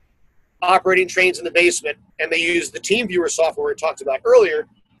Jersey, operating trains in the basement, and they used the TeamViewer software we talked about earlier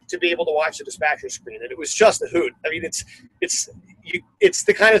to be able to watch the dispatcher screen. And it was just a hoot. I mean, it's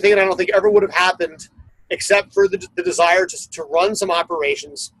the kind of thing that I don't think ever would have happened except for the desire to run some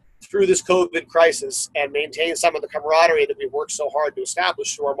operations through this COVID crisis and maintain some of the camaraderie that we've worked so hard to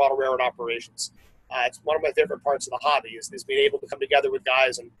establish through our model railroad operations. It's one of my favorite parts of the hobby is being able to come together with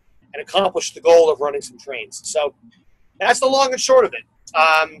guys and accomplish the goal of running some trains. So that's the long and short of it.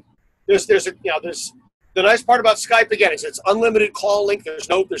 There's the nice part about Skype again is it's unlimited call length.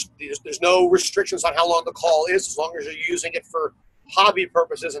 There's no restrictions on how long the call is as long as you're using it for hobby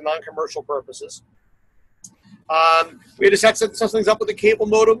purposes and non-commercial purposes. We had to set some things up with the cable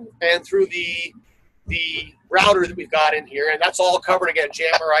modem and through the router that we've got in here, and that's all covered again.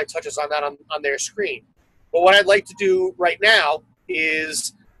 JMRI touches on that on their screen. But what I'd like to do right now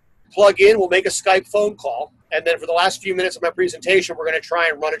is plug in. We'll make a Skype phone call, and then for the last few minutes of my presentation, we're going to try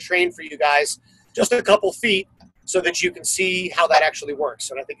and run a train for you guys, just a couple feet, so that you can see how that actually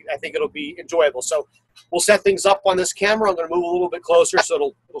works. And I think it'll be enjoyable. So we'll set things up on this camera. I'm going to move a little bit closer so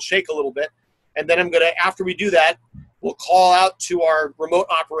it'll shake a little bit. And then after we do that, we'll call out to our remote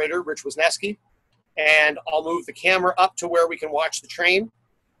operator, Rich Wisniewski, and I'll move the camera up to where we can watch the train,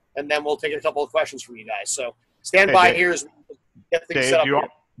 and then we'll take a couple of questions from you guys. So stand by here as we get things set up. Do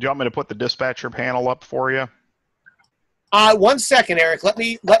you want me to put the dispatcher panel up for you? 1 second, Eric. Let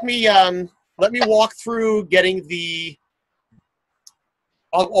me walk through getting the.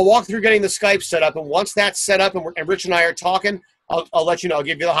 I'll walk through getting the Skype set up, and once that's set up and Rich and I are talking, I'll let you know. I'll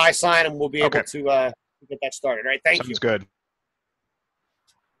give you the high sign, and we'll be able to get that started. All right, thank you. Sounds good.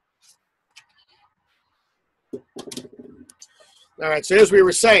 All right, so as we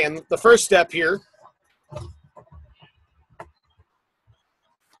were saying, the first step here, I'll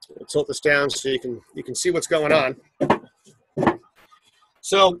tilt this down so you can see what's going on.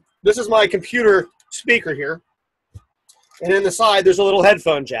 So this is my computer speaker here, and in the side there's a little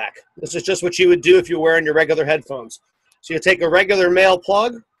headphone jack. This is just what you would do if you were wearing your regular headphones. So you take a regular male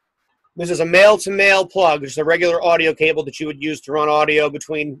plug. This is a male-to-male plug, just a regular audio cable that you would use to run audio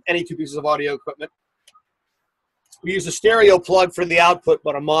between any two pieces of audio equipment. We use a stereo plug for the output,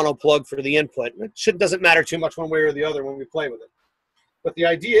 but a mono plug for the input. It doesn't matter too much one way or the other when we play with it. But the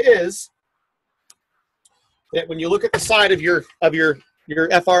idea is that when you look at the side of your FR,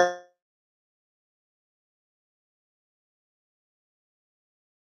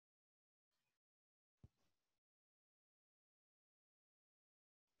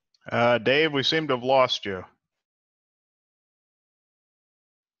 Dave, we seem to have lost you. Yeah,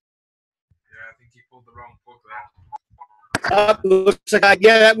 I think he pulled the wrong book there. Looks like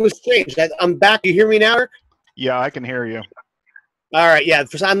yeah, that was strange. I'm back. You hear me now, Eric? Yeah, I can hear you. All right. Yeah,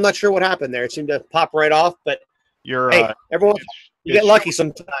 I'm not sure what happened there. It seemed to pop right off. But You're hey, everyone, you get lucky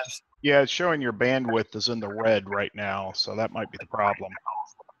sometimes. Yeah, it's showing your bandwidth is in the red right now, so that might be the problem.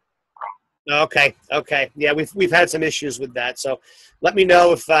 Okay. Yeah, we've had some issues with that. So let me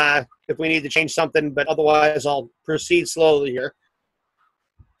know if we need to change something. But otherwise, I'll proceed slowly here.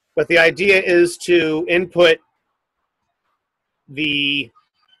 But the idea is to input the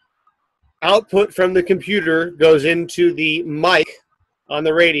output from the computer goes into the mic on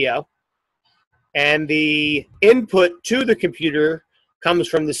the radio, and the input to the computer comes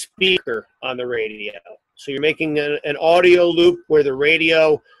from the speaker on the radio. So you're making an audio loop where the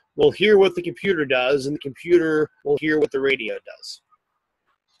radio will hear what the computer does, and the computer will hear what the radio does.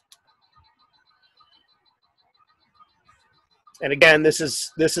 And again, this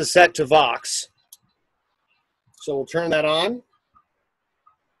is set to Vox. So we'll turn that on.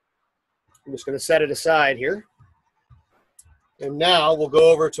 I'm just going to set it aside here. And now we'll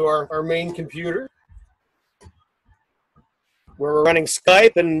go over to our main computer where we're running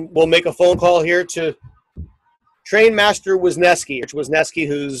Skype, and we'll make a phone call here to Trainmaster Wisniewski,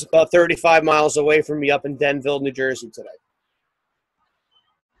 who's about 35 miles away from me up in Denville, New Jersey today.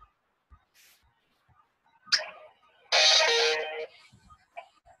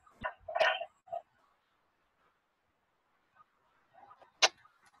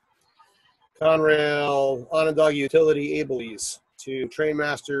 Conrail Onondaga Utility Abeles to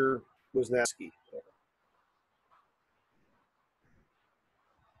Trainmaster Wisniewski.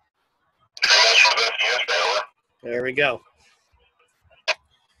 There we go.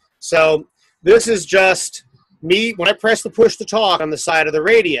 So this is just me. When I press the push to talk on the side of the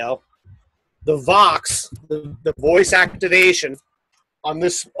radio, the Vox, the voice activation on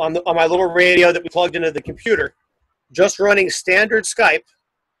my little radio that we plugged into the computer, just running standard Skype,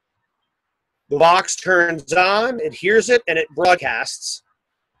 the Vox turns on, it hears it, and it broadcasts.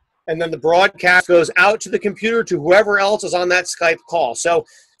 And then the broadcast goes out to the computer to whoever else is on that Skype call. So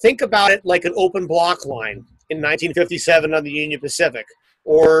think about it like an open block line in 1957 on the Union Pacific,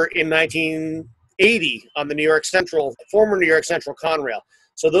 or in 1980 on the former New York Central Conrail.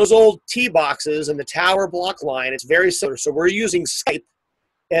 So those old T boxes and the tower block line, it's very similar. So we're using Skype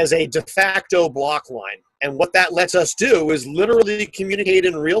as a de facto block line. And what that lets us do is literally communicate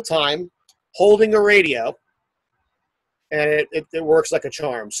in real time, holding a radio, and it works like a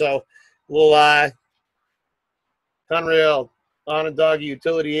charm. So we'll Conrail Onondaga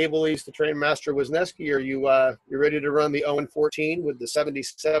Utility Abeles to Trainmaster Wisniewski. Are you ready to run the 0-14 with the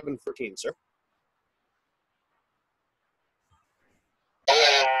 7714, sir? With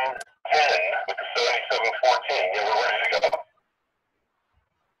the 7714, yeah, we're ready to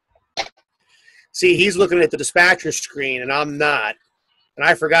go. See, he's looking at the dispatcher screen, and I'm not. And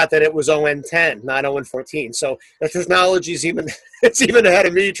I forgot that it was 0-10, not 0-14. So the technology is even ahead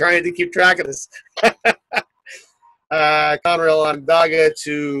of me trying to keep track of this. Conrail Onondaga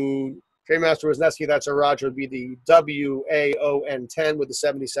to Trainmaster Wisniewski. That's a Roger. Would be the WAON10 with the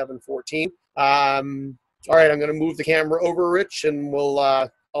 7714. All right, I'm going to move the camera over, Rich, and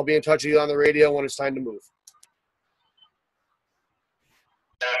I'll be in touch with you on the radio when it's time to move.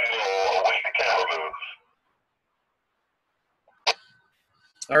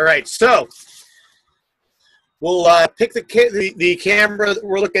 All right, so we'll pick the camera that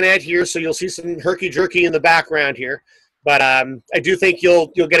we're looking at here, so you'll see some herky-jerky in the background here. But I do think you'll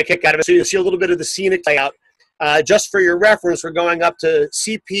get a kick out of it. So you'll see a little bit of the scenic layout. Just for your reference, we're going up to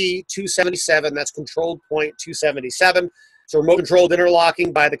CP 277. That's controlled point 277. So remote-controlled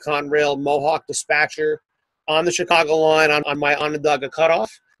interlocking by the Conrail Mohawk dispatcher on the Chicago line on my Onondaga Cut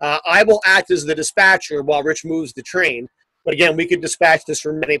Off. I will act as the dispatcher while Rich moves the train. But again, we could dispatch this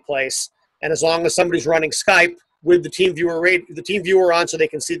from any place, and as long as somebody's running Skype with the team viewer on, so they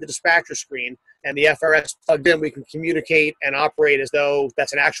can see the dispatcher screen and the FRS plugged in, we can communicate and operate as though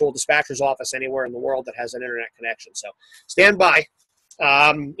that's an actual dispatcher's office anywhere in the world that has an internet connection. So stand by.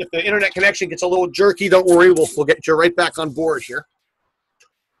 If the internet connection gets a little jerky, don't worry, we'll get you right back on board here.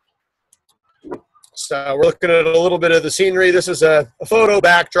 So we're looking at a little bit of the scenery. This is a photo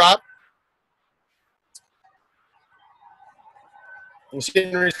backdrop. The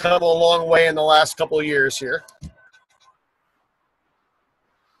scenery's come a long way in the last couple of years here.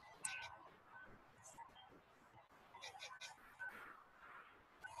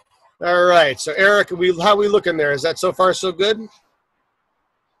 All right, so Eric, how are we looking there? Is that so far so good?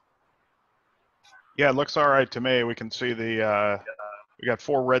 Yeah, it looks all right to me. We can see the We got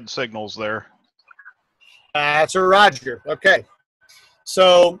 4 red signals there. That's a Roger. Okay.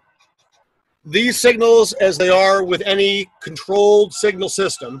 So these signals, as they are with any controlled signal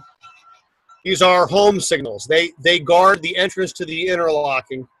system, these are home signals. They guard the entrance to the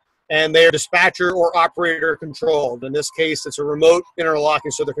interlocking, and they are dispatcher or operator controlled. In this case, it's a remote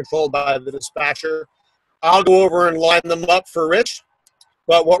interlocking, so they're controlled by the dispatcher. I'll go over and line them up for Rich,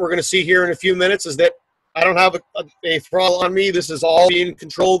 but what we're going to see here in a few minutes is that I don't have a throttle on me. This is all being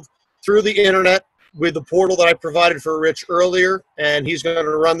controlled through the internet with the portal that I provided for Rich earlier, and he's going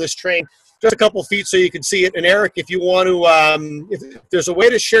to run this train just a couple feet so you can see it. And Eric, if you want to, if there's a way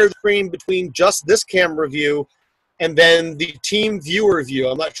to share the screen between just this camera view and then the team viewer view,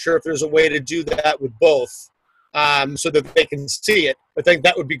 I'm not sure if there's a way to do that with both so that they can see it. I think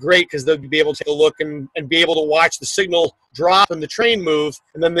that would be great because they'll be able to take a look and be able to watch the signal drop and the train move,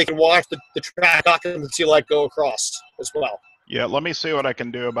 and then they can watch the track occupancy light go across as well. Yeah, let me see what I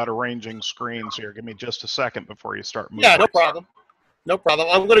can do about arranging screens here. Give me just a second before you start moving. Yeah, no problem. No problem.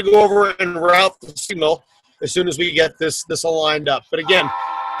 I'm going to go over and route the signal as soon as we get this all lined up. But again,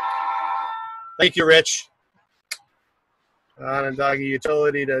 thank you, Rich. Onondaga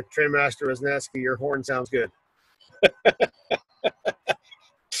Utility to Trainmaster Wisniewski, your horn sounds good.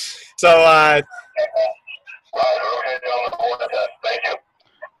 So,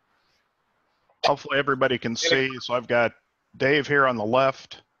 hopefully everybody can see. So I've got Dave here on the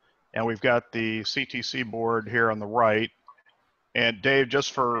left, and we've got the CTC board here on the right. And Dave,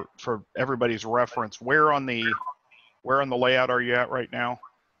 just for everybody's reference, where on the layout are you at right now?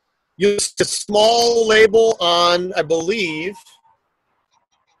 Use a small label on, I believe,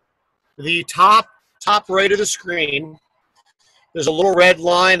 the top right of the screen. There's a little red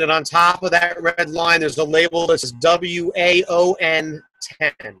line, and on top of that red line, there's a label that says WAON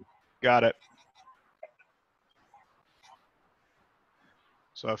 10. Got it.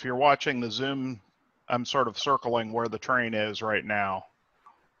 So if you're watching the Zoom, I'm sort of circling where the train is right now.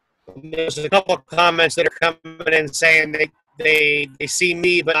 There's a couple of comments that are coming in saying they see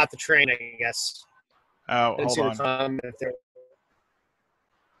me but not the train, I guess. Oh, Didn't hold see on. the comment there.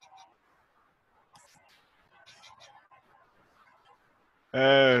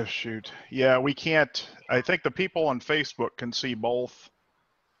 Oh, shoot. Yeah, we can't. I think the people on Facebook can see both,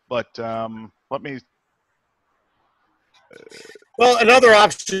 but let me. Well, another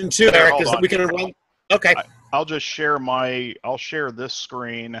option too, Here, Eric, hold is that on. we can run. Okay. I'll just share I'll share this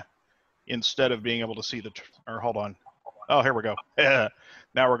screen instead of being able to see or hold on. Oh, here we go.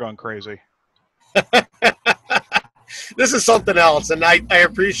 Now we're going crazy. This is something else, and I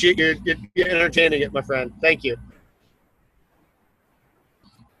appreciate you entertaining it, my friend. Thank you.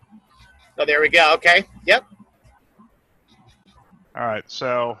 Oh, there we go. Okay. Yep. All right,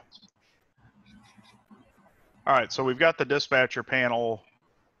 so we've got the dispatcher panel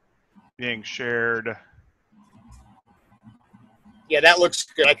being shared. Yeah, that looks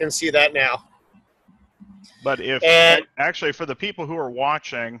good. I can see that now. But actually, for the people who are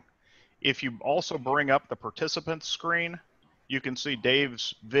watching, if you also bring up the participants screen, you can see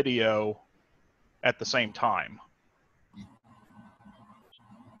Dave's video at the same time.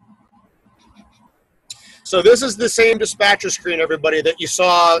 So this is the same dispatcher screen, everybody, that you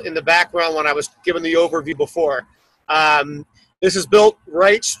saw in the background when I was giving the overview before. This is built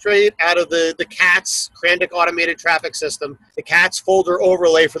right straight out of the CATS, Krandic Automated Traffic System, the CATS folder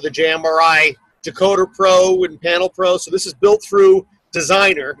overlay for the JMRI Decoder Pro and Panel Pro. So this is built through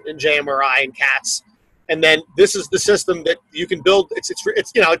Designer in JMRI and CATS. And then this is the system that you can build. It's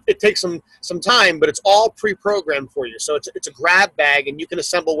you know, it takes some time, but it's all pre-programmed for you. So it's a grab bag, and you can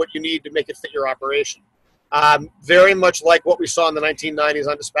assemble what you need to make it fit your operation. Very much like what we saw in the 1990s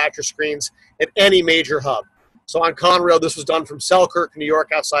on dispatcher screens at any major hub. So on Conrail, this was done from Selkirk, New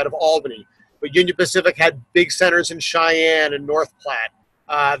York, outside of Albany. But Union Pacific had big centers in Cheyenne and North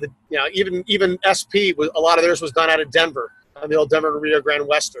Platte. You know, even SP, a lot of theirs was done out of Denver, on the old Denver and Rio Grande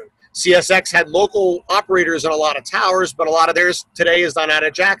Western. CSX had local operators in a lot of towers, but a lot of theirs today is done out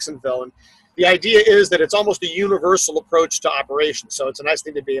of Jacksonville. And the idea is that it's almost a universal approach to operations. So it's a nice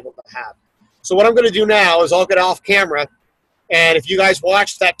thing to be able to have. So what I'm going to do now is I'll get off camera, and if you guys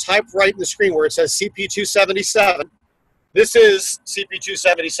watch that type right in the screen where it says CP277, this is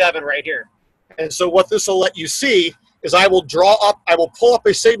CP277 right here. And so what this will let you see is I will pull up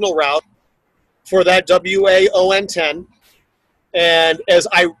a signal route for that WAON10, and as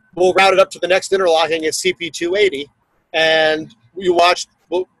I will route it up to the next interlocking at CP280, and you watch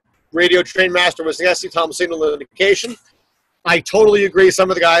Radio Train Master Wisniewski Tom signal indication. I totally agree.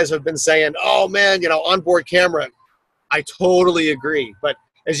 Some of the guys have been saying, oh man, you know, onboard camera. I totally agree. But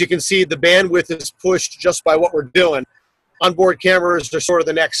as you can see, the bandwidth is pushed just by what we're doing. onboard cameras are sort of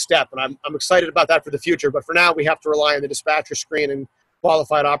the next step, and I'm excited about that for the future. But for now, we have to rely on the dispatcher screen and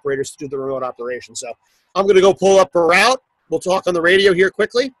qualified operators to do the remote operation. So I'm going to go pull up a route. We'll talk on the radio here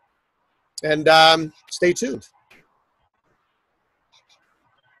quickly, and stay tuned.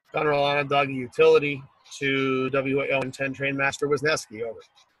 Conrail Onondaga Utility to Wyoming 10 Trainmaster Wisniewski, over.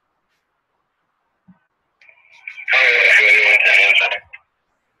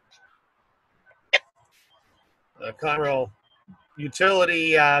 Conrail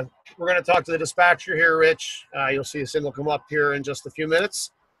Utility, we're going to talk to the dispatcher here, Rich. You'll see a signal come up here in just a few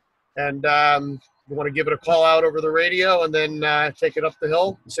minutes. And we want to give it a call out over the radio and then take it up the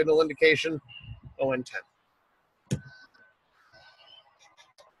hill. Signal indication, ON10.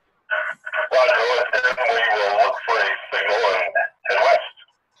 Roger, we will look for a signal and head west.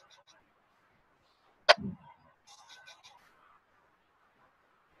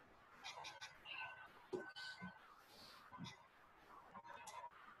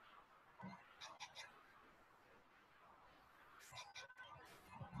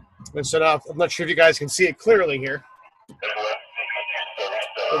 And so now, I'm not sure if you guys can see it clearly here.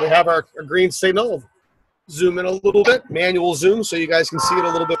 But we have our green signal. Zoom in a little bit, manual zoom, so you guys can see it a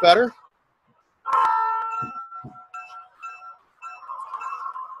little bit better.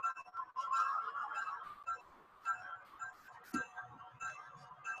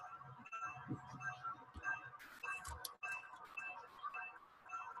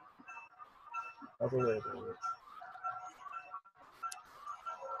 All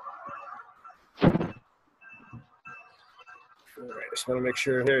right, just want to make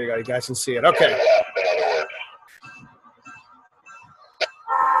sure. There you go. You guys can see it. Okay.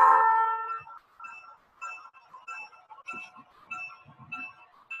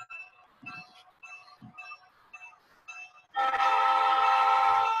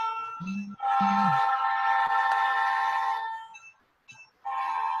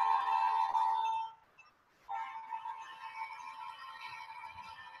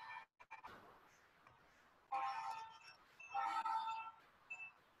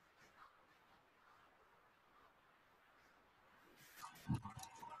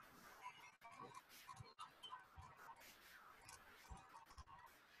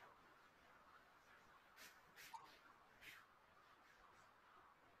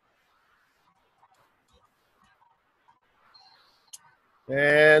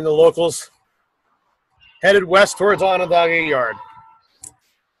 And the locals headed west towards Onondaga Yard.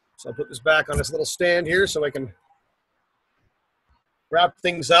 So I'll put this back on this little stand here so I can wrap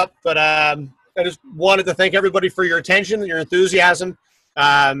things up. But I just wanted to thank everybody for your attention and your enthusiasm.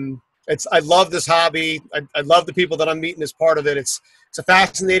 I love this hobby. I love the people that I'm meeting as part of it. It's a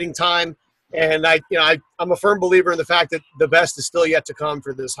fascinating time, and I'm a firm believer in the fact that the best is still yet to come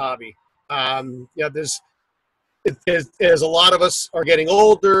for this hobby. As a lot of us are getting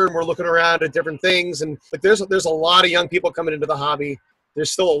older and we're looking around at different things, and there's a lot of young people coming into the hobby.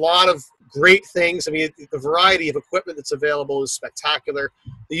 There's still a lot of great things. I mean, the variety of equipment that's available is spectacular.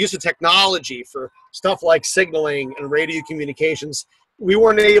 The use of technology for stuff like signaling and radio communications, we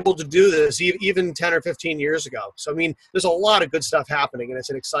weren't able to do this even 10 or 15 years ago. So, I mean, there's a lot of good stuff happening, and it's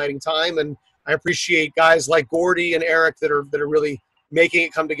an exciting time, and I appreciate guys like Gordy and Eric that are really making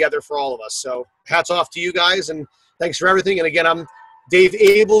it come together for all of us. So hats off to you guys, and thanks for everything. And again, I'm Dave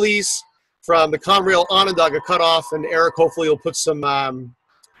Abeles from the Conrail Onondaga Cut Off, and Eric hopefully will put some the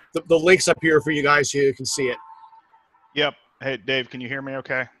links up here for you guys so you can see it. Yep. Hey, Dave, can you hear me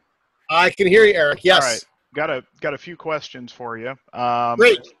okay? I can hear you, Eric. Yes. All right. Got a few questions for you.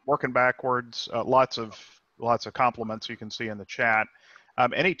 Great. Working backwards, lots of compliments you can see in the chat.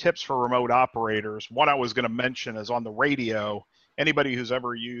 Any tips for remote operators? One I was going to mention is on the radio. Anybody who's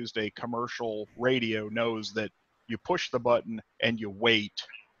ever used a commercial radio knows that you push the button and you wait.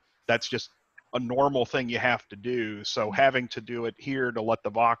 That's just a normal thing you have to do. So having to do it here to let the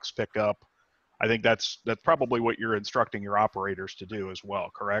Vox pick up, I think that's probably what you're instructing your operators to do as well,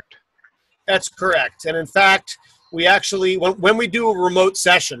 correct? That's correct. And in fact, we actually, when we do a remote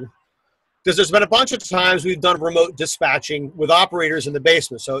session, because there's been a bunch of times we've done remote dispatching with operators in the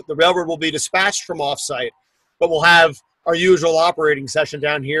basement. So the railroad will be dispatched from offsite, but we'll have our usual operating session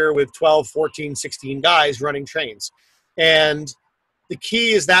down here with 12, 14, 16 guys running trains. And the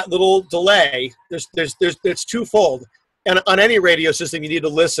key is that little delay. It's twofold. And on any radio system, you need to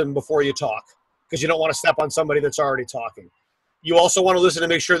listen before you talk, because you don't want to step on somebody that's already talking. You also want to listen to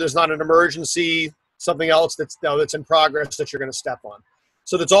make sure there's not an emergency, something else that's in progress that you're going to step on.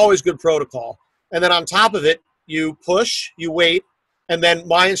 So that's always good protocol. And then on top of it, you push, you wait, and then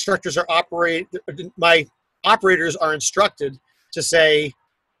my operators are instructed to say,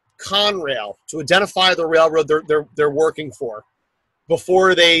 Conrail to identify the railroad they're working for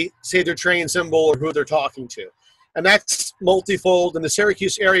before they say their train symbol or who they're talking to. And that's multifold. In the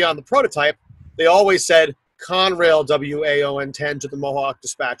Syracuse area on the prototype, they always said Conrail WAON10 to the Mohawk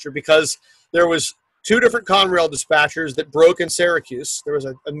dispatcher, because there was 2 different Conrail dispatchers that broke in Syracuse. There was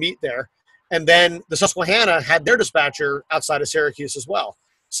a meet there. And then the Susquehanna had their dispatcher outside of Syracuse as well.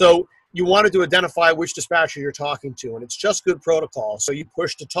 So you wanted to identify which dispatcher you're talking to, and it's just good protocol. So you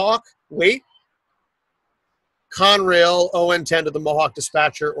push to talk, wait, Conrail ON10 to the Mohawk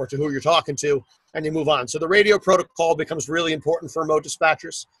dispatcher or to who you're talking to, and you move on. So the radio protocol becomes really important for remote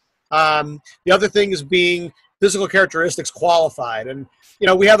dispatchers. The other thing is being physical characteristics qualified. And, you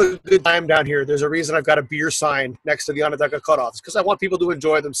know, we have a good time down here. There's a reason I've got a beer sign next to the Onondaga Cut Off, because I want people to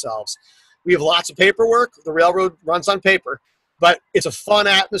enjoy themselves. We have lots of paperwork. The railroad runs on paper, but it's a fun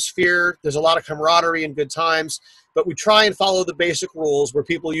atmosphere. There's a lot of camaraderie and good times, but we try and follow the basic rules where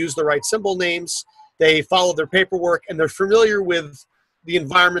people use the right symbol names, they follow their paperwork, and they're familiar with the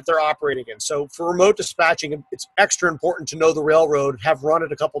environment they're operating in. So for remote dispatching, it's extra important to know the railroad, have run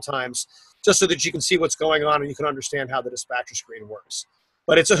it a couple times, just so that you can see what's going on and you can understand how the dispatcher screen works.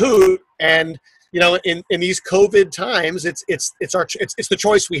 But it's a hoot, and you know, in these COVID times, it's the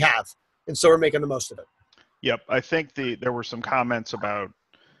choice we have, and so we're making the most of it. Yep, I think there were some comments about,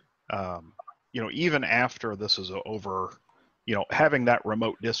 you know, even after this is over, you know, having that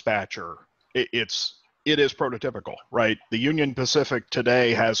remote dispatcher, it is prototypical, right? The Union Pacific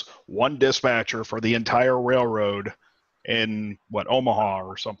today has 1 dispatcher for the entire railroad in Omaha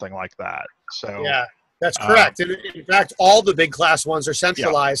or something like that. So yeah, that's correct. And in fact, all the big class ones are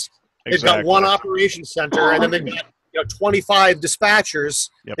centralized. Yeah, exactly. They've got 1 operations center, and then they've got 25 dispatchers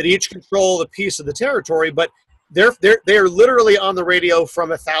that each control a piece of the territory, but they're literally on the radio from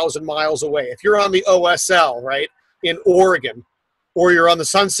 1,000 miles away. If you're on the OSL, right, in Oregon, or you're on the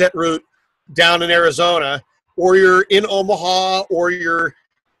Sunset Route down in Arizona, or you're in Omaha, or you're,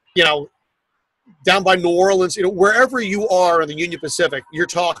 you know, down by New Orleans, you know, wherever you are in the Union Pacific, you're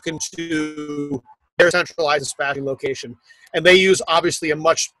talking to their centralized dispatching location. And they use obviously a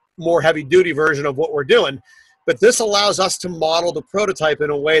much more heavy duty version of what we're doing. But this allows us to model the prototype in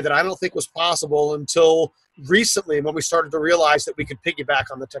a way that I don't think was possible until recently, when we started to realize that we could piggyback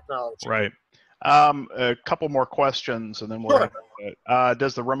on the technology. Right. A couple more questions, and then we'll. Sure.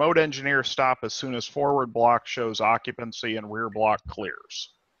 Does the remote engineer stop as soon as forward block shows occupancy and rear block clears?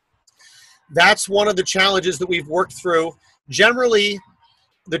 That's one of the challenges that we've worked through. Generally,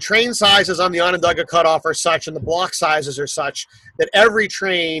 the train sizes on the Onondaga Cut Off are such, and the block sizes are such, that every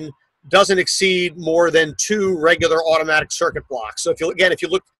train doesn't exceed more than 2 regular automatic circuit blocks. So if you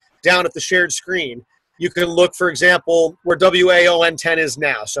look down at the shared screen, you can look, for example, where WAON10 is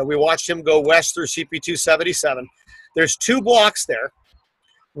now. So we watched him go west through CP277. There's 2 blocks there.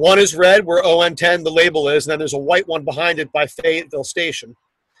 One is red, where ON10, the label is, and then there's a white one behind it by Fayetteville Station.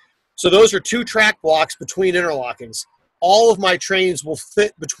 So those are 2 track blocks between interlockings. All of my trains will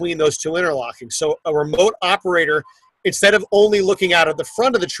fit between those 2 interlockings. So a remote operator, instead of only looking out at the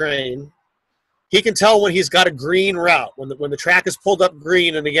front of the train, he can tell when he's got a green route. When the track is pulled up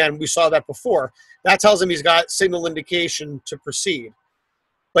green, and again, we saw that before, that tells him he's got signal indication to proceed.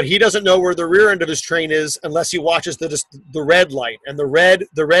 But he doesn't know where the rear end of his train is unless he watches the red light. And the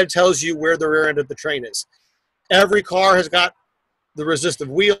red tells you where the rear end of the train is. Every car has got the resistive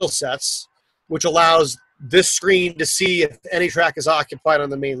wheel sets, which allows this screen to see if any track is occupied on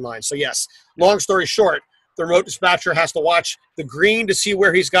the main line. So yes, long story short, the remote dispatcher has to watch the green to see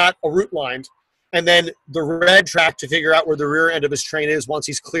where he's got a route lined, and then the red track to figure out where the rear end of his train is once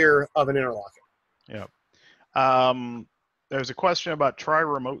he's clear of an interlocking. Yeah. There's a question about try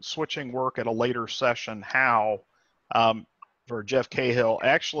remote switching work at a later session. How? For Jeff Cahill.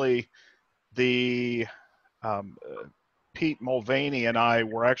 Actually, the Pete Mulvaney and I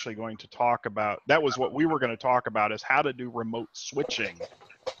were actually going to talk about, that was what we were going to talk about, is how to do remote switching,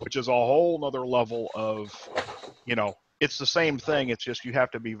 which is a whole nother level of, you know, it's the same thing. It's just you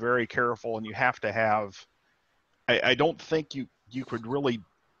have to be very careful, and you have to have, I don't think you could really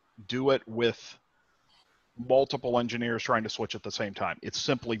do it with multiple engineers trying to switch at the same time. It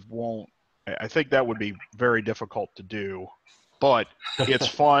simply won't. I think that would be very difficult to do, but it's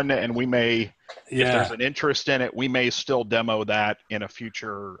fun, and we may, if there's an interest in it, we may still demo that in a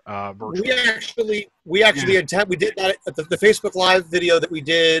future virtual. We actually we did that at the Facebook Live video that we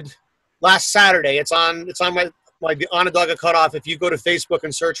did last Saturday. It's on my Onondaga Cut Off. If you go to Facebook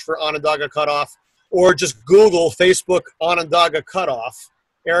and search for Onondaga Cut Off, or just Google Facebook Onondaga Cut Off,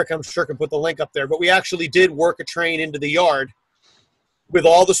 Eric, I'm sure, can put the link up there. But we actually did work a train into the yard with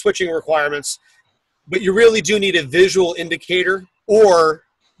all the switching requirements. But you really do need a visual indicator or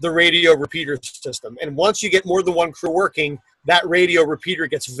the radio repeater system. And once you get more than one crew working, that radio repeater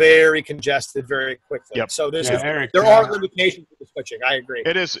gets very congested very quickly. Yep. So Eric, there are limitations to the switching. I agree.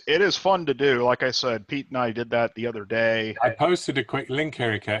 It is fun to do. Like I said, Pete and I did that the other day. I posted a quick link,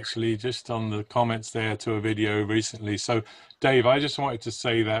 Eric, actually, just on the comments there to a video recently. So, Dave, I just wanted to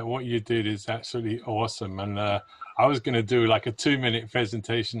say that what you did is absolutely awesome. And I was going to do like a 2-minute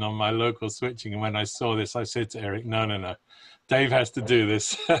presentation on my local switching. And when I saw this, I said to Eric, no. Dave has to do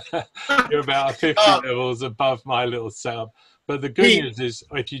this. You're about 50 levels above my little setup. But the good news is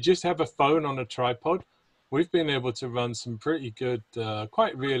if you just have a phone on a tripod, we've been able to run some pretty good,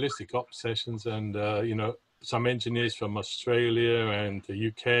 quite realistic op sessions. And, you know, some engineers from Australia and the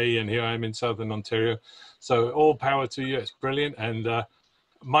UK, and here I am in Southern Ontario. So all power to you. It's brilliant. And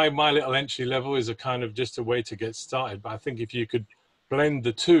my little entry level is a kind of just a way to get started. But I think if you could blend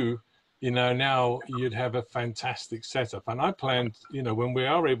the two, you know, now you'd have a fantastic setup. And I planned, you know, when we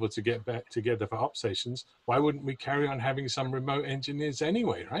are able to get back together for op sessions, why wouldn't we carry on having some remote engineers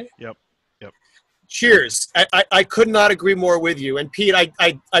anyway, right? Yep. Cheers. I could not agree more with you. And Pete,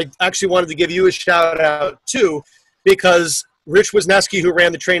 I actually wanted to give you a shout out too, because Rich Wisniewski, who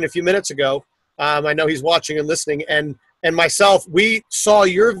ran the train a few minutes ago, I know he's watching and listening, and myself, we saw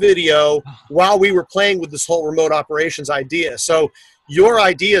your video while we were playing with this whole remote operations idea. So your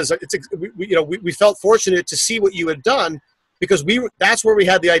ideas, we felt fortunate to see what you had done, because that's where we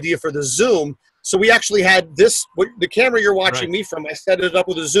had the idea for the Zoom. So we actually had the camera you're watching me from, I set it up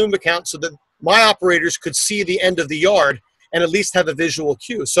with a Zoom account so that my operators could see the end of the yard and at least have a visual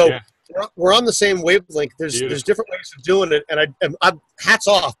cue. So we're on the same wavelength. There's different ways of doing it, and I'm hats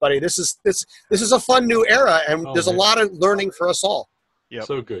off, buddy. This is a fun new era, and there's a lot of learning for us all. Yep.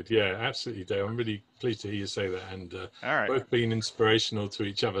 So good. Yeah, absolutely, Dave. I'm really pleased to hear you say that, and all right, both being inspirational to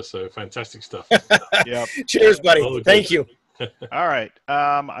each other. So fantastic stuff. Yep. Cheers, buddy. Thank you. All right.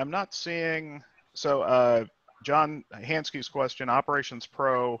 I'm not seeing. So John Hansky's question, Operations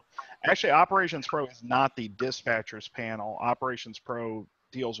Pro. Actually, Operations Pro is not the dispatchers panel. Operations Pro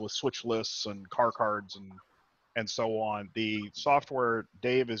deals with switch lists and car cards and so on. The software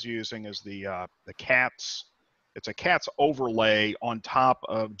Dave is using is the CATS. It's a CATS overlay on top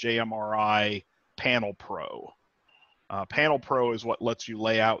of JMRI Panel Pro. Panel Pro is what lets you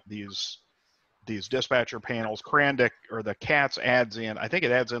lay out these dispatcher panels. Crandic, or the CATS, adds in, I think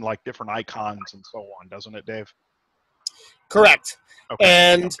it adds in like different icons and so on, doesn't it, Dave? Correct. Okay.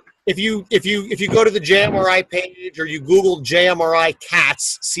 And if you go to the JMRI page, or you Google JMRI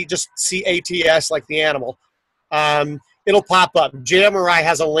CATS, just CATS like the animal, it'll pop up. JMRI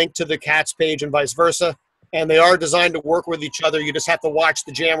has a link to the CATS page and vice versa, and they are designed to work with each other. You just have to watch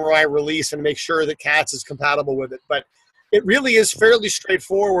the JMRI release and make sure that CATS is compatible with it. But it really is fairly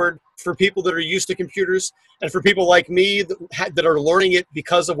straightforward for people that are used to computers, and for people like me that are learning it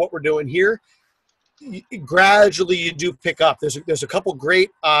because of what we're doing here. Gradually, you do pick up. There's a couple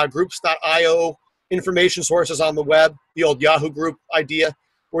great groups.io information sources on the web, the old Yahoo group idea,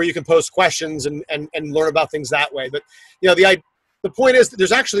 where you can post questions and learn about things that way. But you know, the point is that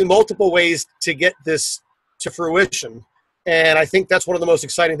there's actually multiple ways to get this to fruition, and I think that's one of the most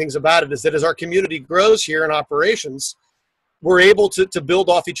exciting things about it, is that as our community grows here in operations, we're able to build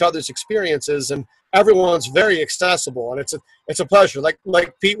off each other's experiences, and everyone's very accessible, and it's a pleasure.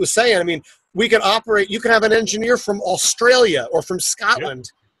 Like Pete was saying, I mean, we can operate. You can have an engineer from Australia or from Scotland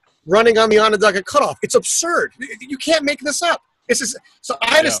running on the Onondaga Cut Off. It's absurd. You can't make this up. It's just, so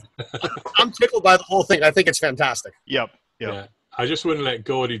I'm tickled by the whole thing. I think it's fantastic. Yep. Yeah. I just wouldn't let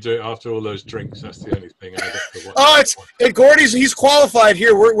Gordy do it after all those drinks. That's the only thing. Gordy's. He's qualified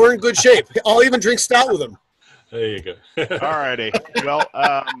here. We're in good shape. I'll even drink stout with him. There you go. All righty. Well,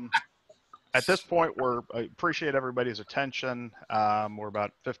 at this point, I appreciate everybody's attention. We're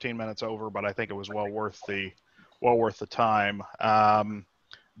about 15 minutes over, but I think it was well worth the time.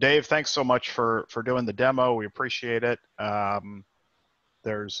 Dave, thanks so much for doing the demo. We appreciate it.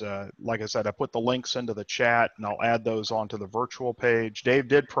 There's, like I said, I put the links into the chat, and I'll add those onto the virtual page. Dave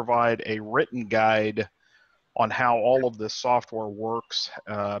did provide a written guide on how all of this software works.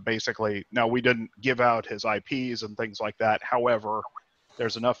 Basically, now we didn't give out his IPs and things like that. However,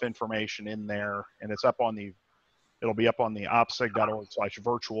 there's enough information in there, and it'll be up on the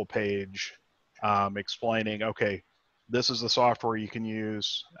opsig.org/virtual page, explaining, okay, this is the software you can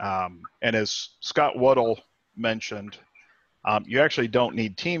use. And as Scott Woodall mentioned, you actually don't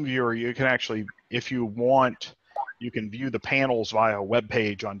need TeamViewer. You can actually, if you want, you can view the panels via a web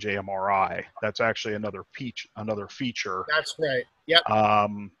page on JMRI. That's actually another feature. That's right. Yep.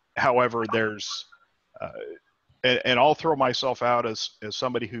 However, there's, and I'll throw myself out as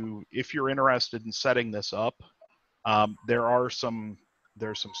somebody who, if you're interested in setting this up, there are some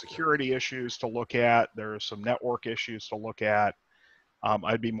There's some security issues to look at. There's some network issues to look at.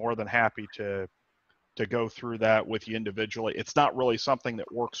 I'd be more than happy to go through that with you individually. It's not really something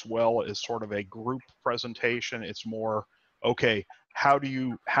that works well as sort of a group presentation. It's more, okay, how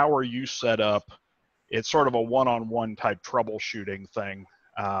are you set up? It's sort of a one-on-one type troubleshooting thing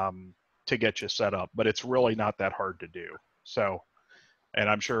to get you set up, but it's really not that hard to do. So, and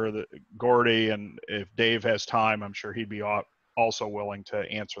I'm sure that Gordy, and if Dave has time, I'm sure he'd be also willing to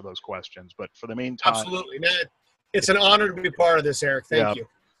answer those questions. But for the meantime, absolutely. It's an honor to be part of this, Eric. Thank you.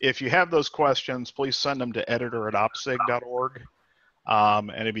 If you have those questions, please send them to editor@opsig.org.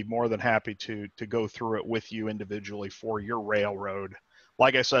 And I'd be more than happy to go through it with you individually for your railroad.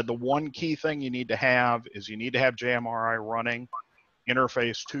 Like I said, the one key thing you need to have is you need to have JMRI running,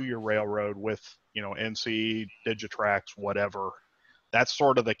 interface to your railroad with, you know, NC, Digitrax, whatever. That's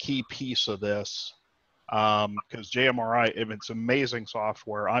sort of the key piece of this, because JMRI, it's amazing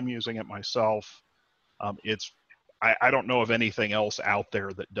software. I'm using it myself. I don't know of anything else out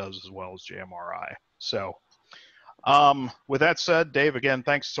there that does as well as JMRI. So with that said, Dave, again,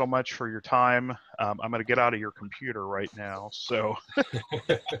 thanks so much for your time. I'm going to get out of your computer right now. So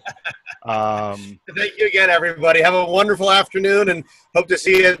thank you again, everybody. Have a wonderful afternoon, and hope to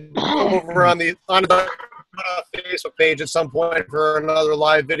see you over on the Facebook page at some point for another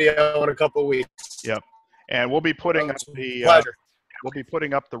live video in a couple of weeks. Yep. And we'll be putting up the pleasure. We'll be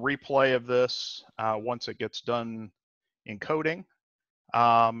putting up the replay of this once it gets done encoding.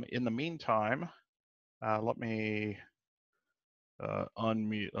 In the meantime, let me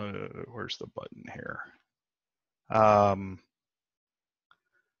unmute. Where's the button here?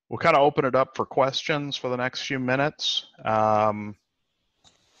 We'll kind of open it up for questions for the next few minutes.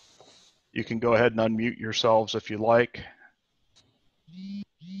 You can go ahead and unmute yourselves if you like.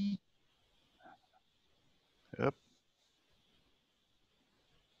 Yep.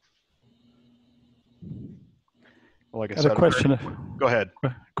 Like I said, a question. Go ahead.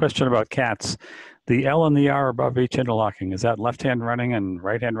 Question about cats. The L and the R above each interlocking, is that left-hand running and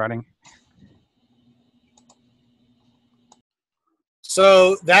right-hand running?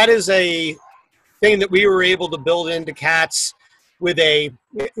 So that is a thing that we were able to build into CATS with it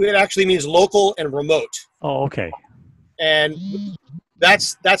actually means local and remote. Oh, okay. And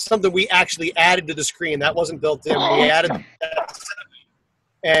that's something we actually added to the screen. That wasn't built in. We added that.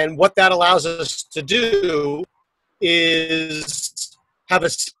 And what that allows us to do is have a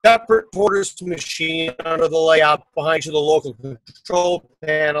separate porters machine under the layout behind you, the local control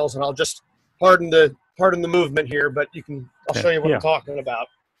panels. And I'll just pardon the movement here, but I'll show you what I'm talking about.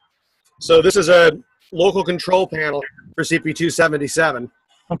 So this is a local control panel for CP277.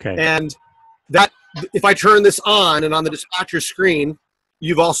 Okay. And that, if I turn this on, and on the dispatcher screen,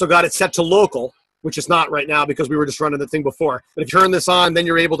 you've also got it set to local, which is not right now because we were just running the thing before. But if you turn this on, then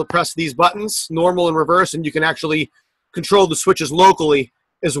you're able to press these buttons, normal and reverse, and you can actually control the switches locally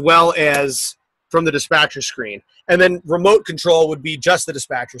as well as from the dispatcher screen. And then remote control would be just the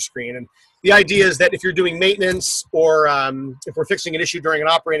dispatcher screen. And the idea is that if you're doing maintenance or if we're fixing an issue during an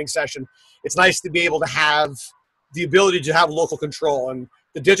operating session, it's nice to be able to have the ability to have local control. And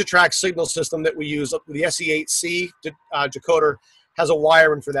the Digitrax signal system that we use, the SE8C decoder, has a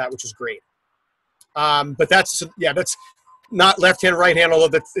wiring for that, which is great. But that's not left-hand, right-hand,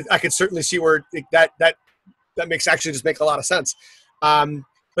 although I could certainly see where that makes just make a lot of sense.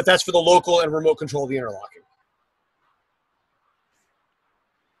 But that's for the local and remote control of the interlocking.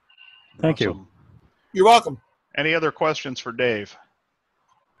 Thank you. You're welcome. Any other questions for Dave?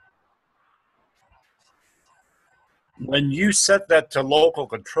 When you set that to local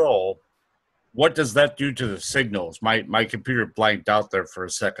control, what does that do to the signals? My computer blanked out there for a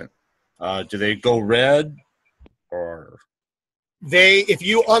second. Do they go red, or? If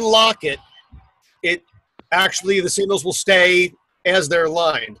you unlock it, actually the signals will stay as they're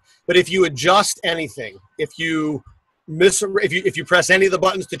lined. But if you adjust anything, if you press any of the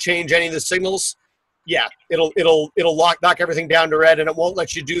buttons to change any of the signals, it'll knock everything down to red, and it won't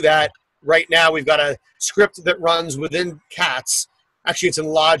let you do that. Right now, we've got a script that runs within CATS. Actually, it's in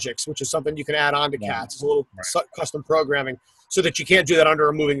Logix, which is something you can add on to CATS. It's a little custom programming, so that you can't do that under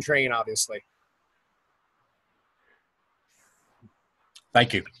a moving train, obviously.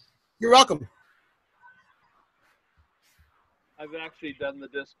 Thank you. You're welcome. I've actually done the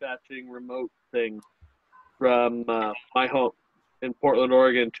dispatching remote thing from my home in Portland,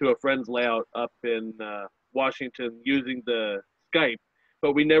 Oregon, to a friend's layout up in Washington using the Skype,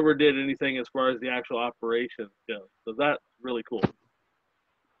 but we never did anything as far as the actual operations go. So that's really cool.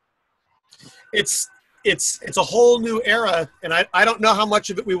 It's a whole new era, and I don't know how much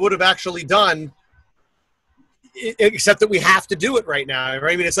of it we would have actually done except that we have to do it right now,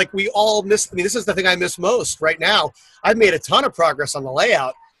 right? I mean, it's like we all miss. I mean, this is the thing I miss most right now. I've made a ton of progress on the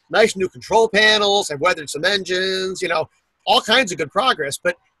layout. Nice new control panels. I've weathered some engines. You know, all kinds of good progress.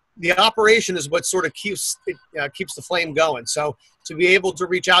 But the operation is what sort of keeps the flame going. So to be able to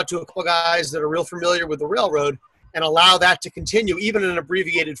reach out to a couple guys that are real familiar with the railroad and allow that to continue, even in an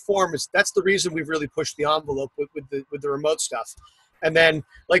abbreviated form, that's the reason we've really pushed the envelope with the remote stuff. And then,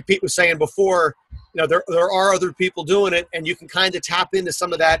 like Pete was saying before, you know, there are other people doing it, and you can kind of tap into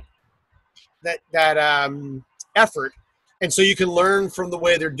some of that effort, and so you can learn from the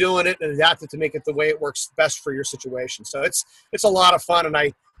way they're doing it and adapt it to make it the way it works best for your situation. So it's a lot of fun, and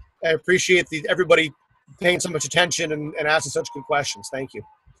I appreciate everybody paying so much attention and asking such good questions. Thank you.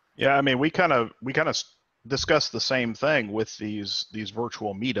 Yeah, I mean, we kind of discussed the same thing with these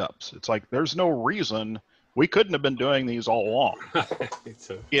virtual meetups. It's like there's no reason we couldn't have been doing these all along.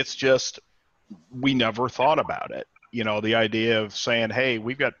 It's just we never thought about it. You know, the idea of saying, hey,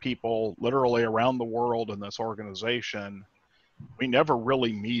 we've got people literally around the world in this organization. We never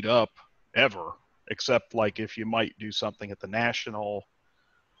really meet up ever, except like if you might do something at the national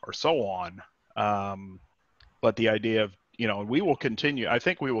or so on. But the idea of, you know, we will continue, I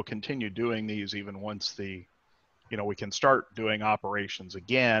think we will continue doing these even once we can start doing operations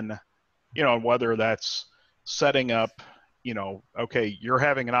again, you know, whether that's setting up, you know, okay, you're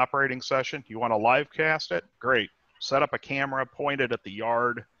having an operating session, you want to live cast it? Great. Set up a camera, point it at the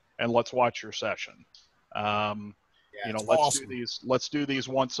yard, and let's watch your session. You know, let's do these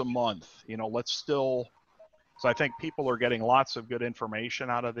once a month. You know, so I think people are getting lots of good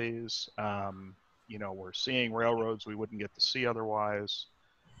information out of these. You know, we're seeing railroads we wouldn't get to see otherwise.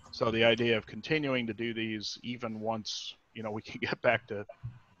 So the idea of continuing to do these even once, you know, we can get back to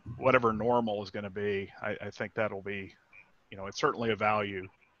whatever normal is going to be, I think that'll be, you know, it's certainly a value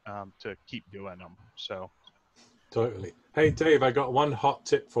to keep doing them. So. Totally. Hey, Dave, I got one hot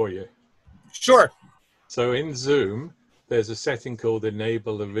tip for you. Sure. So in Zoom, there's a setting called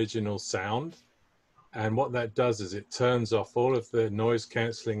Enable Original Sound. And what that does is it turns off all of the noise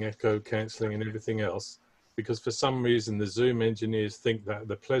cancelling, echo cancelling, and everything else. Because for some reason, the Zoom engineers think that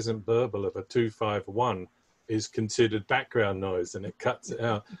the pleasant burble of a 251 is considered background noise, and it cuts it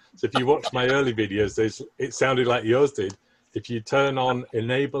out. So if you watch my early videos, it sounded like yours did. If you turn on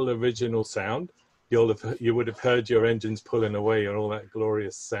Enable Original Sound, you would have heard your engines pulling away and all that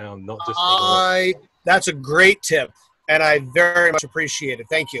glorious sound, not just that's a great tip, and I very much appreciate it.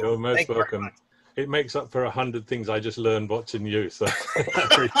 Thank you. You're most welcome. It makes up for 100 things I just learned watching you, so I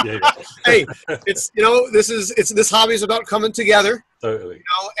appreciate it. Hey, it's, you know, this hobby is about coming together. Totally. You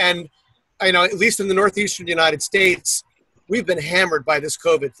know, and I know, at least in the northeastern United States, we've been hammered by this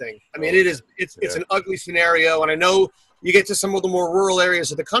COVID thing. I mean, it's an ugly scenario, and I know you get to some of the more rural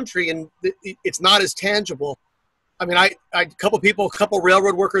areas of the country, and it's not as tangible. I mean, a couple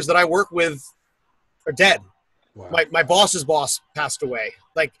railroad workers that I work with are dead. Wow. My boss's boss passed away.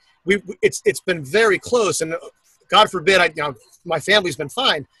 Like, it's been very close, and God forbid, my family's been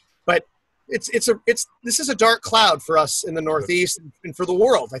fine, but this is a dark cloud for us in the Northeast and for the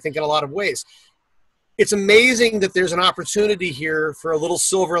world, I think, in a lot of ways. It's amazing that there's an opportunity here for a little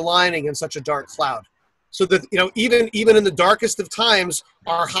silver lining in such a dark cloud. So that, you know, even in the darkest of times,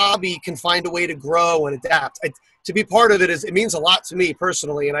 our hobby can find a way to grow and adapt. To be part of it means a lot to me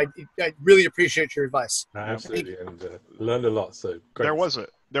personally, and I really appreciate your advice. Absolutely, and learned a lot. So great.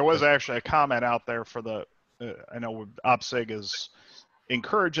 There was actually a comment out there for the. I know OPSIG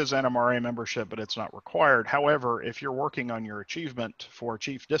encourages NMRA membership, but it's not required. However, if you're working on your achievement for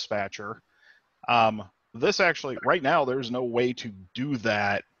chief dispatcher, this actually right now there's no way to do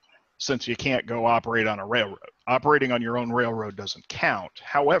that. Since you can't go operate on a railroad. Operating on your own railroad doesn't count.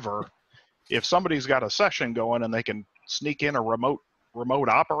 However, if somebody's got a session going and they can sneak in a remote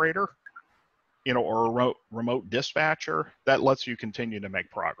operator, you know, or a remote dispatcher, that lets you continue to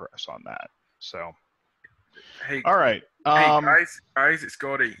make progress on that. So, hey, all right. Hey guys, it's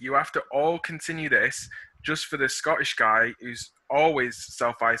Gordy. You have to all continue this just for the Scottish guy who's always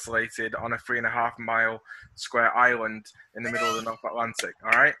self-isolated on a 3.5 mile square island in the middle of the North Atlantic.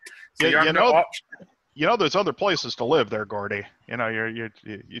 All right. So you have no option. You know, there's other places to live there, Gordy. You know, you're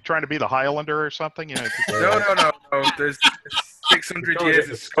trying to be the Highlander or something. You know. No. There's 600 years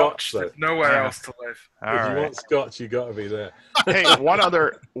of Scotch. There's nowhere else to live. If you want Scotch, you got to be there. Hey, one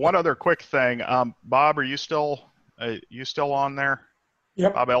other quick thing. Bob, are you still on there?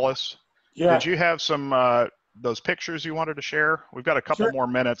 Yep. Bob Ellis. Yeah. Did you have some those pictures you wanted to share? We've got a couple more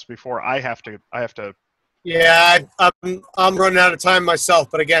minutes before I have to. Yeah, I'm running out of time myself,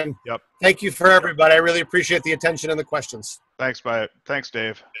 but again, thank you for everybody. I really appreciate the attention and the questions. Thanks,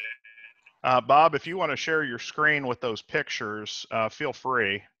 Dave. Bob, if you want to share your screen with those pictures, feel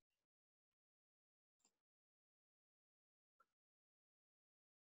free.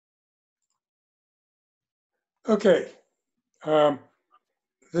 Okay.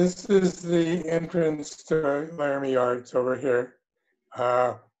 This is the entrance to Laramie Yards over here.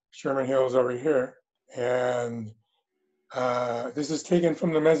 Sherman Hill's over here. And this is taken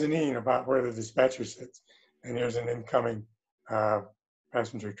from the mezzanine about where the dispatcher sits. And here's an incoming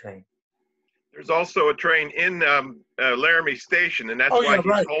passenger train. There's also a train in Laramie Station, and that's why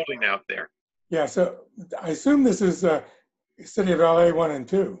he's holding out there. Yeah, so I assume this is City of LA 1 and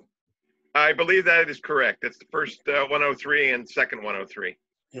 2. I believe that is correct. It's the first 103 and second 103.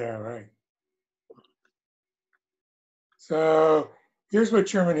 Yeah, right. So here's what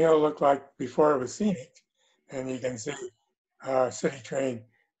Sherman Hill looked like before it was scenic. And you can see City train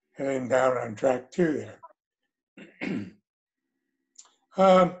heading down on track 2 there.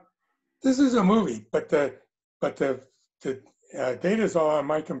 This is a movie, but the data is all on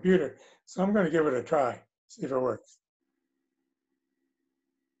my computer, so I'm going to give it a try, see if it works.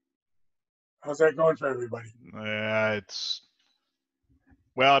 How's that going for everybody? Yeah,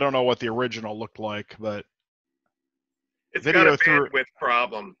 well, I don't know what the original looked like, but it's got a bandwidth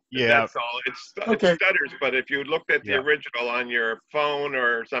problem. Yeah, that's all. It stutters, but if you looked at the original on your phone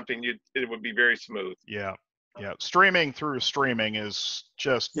or something, it would be very smooth. Yeah. Yeah, streaming through streaming is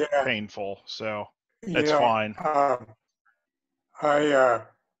just painful, so it's fine.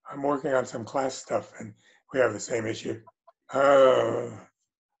 I'm working on some class stuff, and we have the same issue. Oh,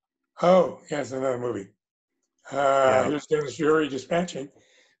 yeah, it's another movie. Here's Dennis Jury dispatching.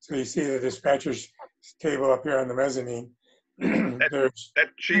 So you see the dispatcher's table up here on the mezzanine. That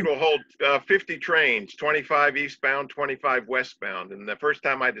sheet will hold 50 trains, 25 eastbound, 25 westbound. And the first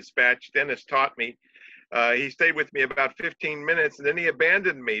time I dispatched, Dennis taught me. He stayed with me about 15 minutes, and then he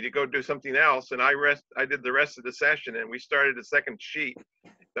abandoned me to go do something else. And I did the rest of the session, and we started a second sheet.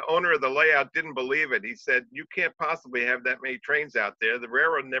 The owner of the layout didn't believe it. He said, "You can't possibly have that many trains out there. The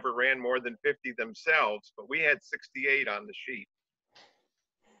railroad never ran more than 50 themselves, but we had 68 on the sheet."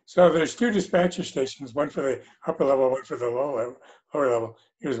 So there's 2 dispatcher stations, one for the upper level, one for the lower level.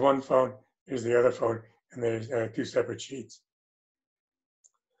 Here's one phone, here's the other phone, and there's 2 separate sheets.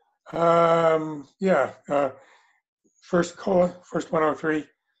 First 103.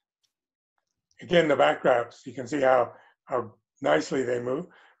 Again, the backdrops, you can see how nicely they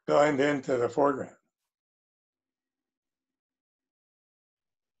blend into the foreground.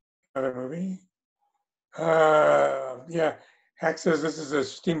 Another movie. Hack says this is a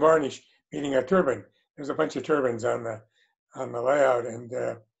steam varnish meeting a turbine. There's a bunch of turbines on the layout, and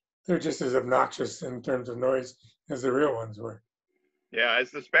they're just as obnoxious in terms of noise as the real ones were. Yeah,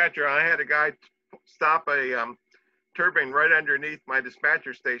 as dispatcher, I had a guy stop a turbine right underneath my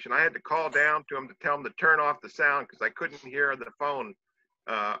dispatcher station. I had to call down to him to tell him to turn off the sound because I couldn't hear the phone,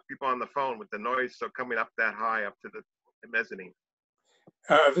 people on the phone with the noise coming up that high up to the mezzanine.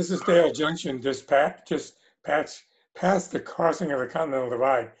 This is Dale Junction, just past the crossing of the Continental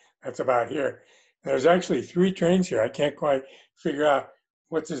Divide. That's about here. There's actually 3 trains here. I can't quite figure out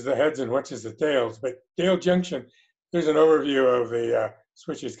which is the heads and which is the tails, but Dale Junction, there's an overview of the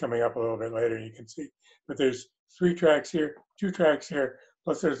switches coming up a little bit later, you can see. But there's 3 tracks here, 2 tracks here,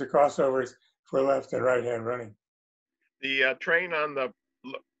 plus there's the crossovers for left and right hand running. The train on the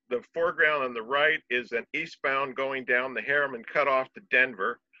foreground on the right is an eastbound going down the Harriman Cutoff to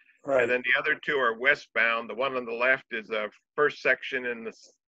Denver. Right. And then the other 2 are westbound. The one on the left is a first section, and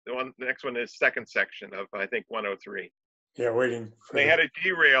the next one is second section of, I think, 103. Yeah, waiting. They had a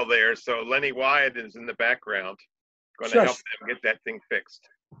derail there, so Lenny Wyatt is in the background, going to help them get that thing fixed.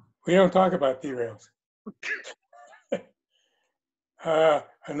 We don't talk about derails.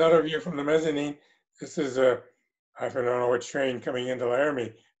 Another view from the mezzanine. This is I don't know which train coming into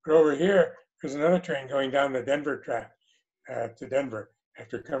Laramie, but over here, there's another train going down the Denver track to Denver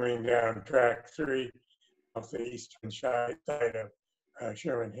after coming down track 3 off the eastern side of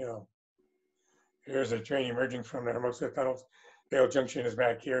Sherman Hill. Here's a train emerging from the Hermosa tunnels. Dale Junction is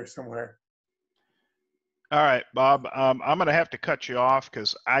back here somewhere. All right, Bob, I'm going to have to cut you off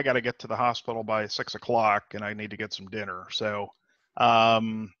because I got to get to the hospital by 6 o'clock and I need to get some dinner. So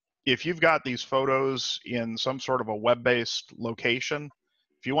if you've got these photos in some sort of a web-based location,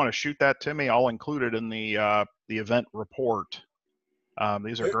 if you want to shoot that to me, I'll include it in the event report.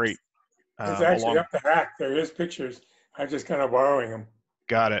 These are great. It's actually up to Hack. There is pictures. I'm just kind of borrowing them.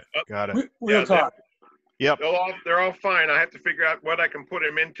 Got it. We'll talk. Yep. They're all fine. I have to figure out what I can put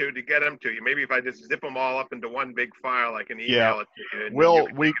them into to get them to you. Maybe if I just zip them all up into one big file, I can email it to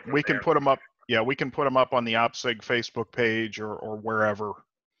you. We can put them up. Yeah, we can put them up on the OPSIG Facebook page or wherever.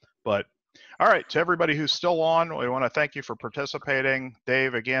 But All right, to everybody who's still on, we want to thank you for participating.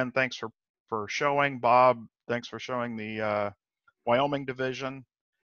 Dave, again, thanks for showing. Bob, thanks for showing the Wyoming Division.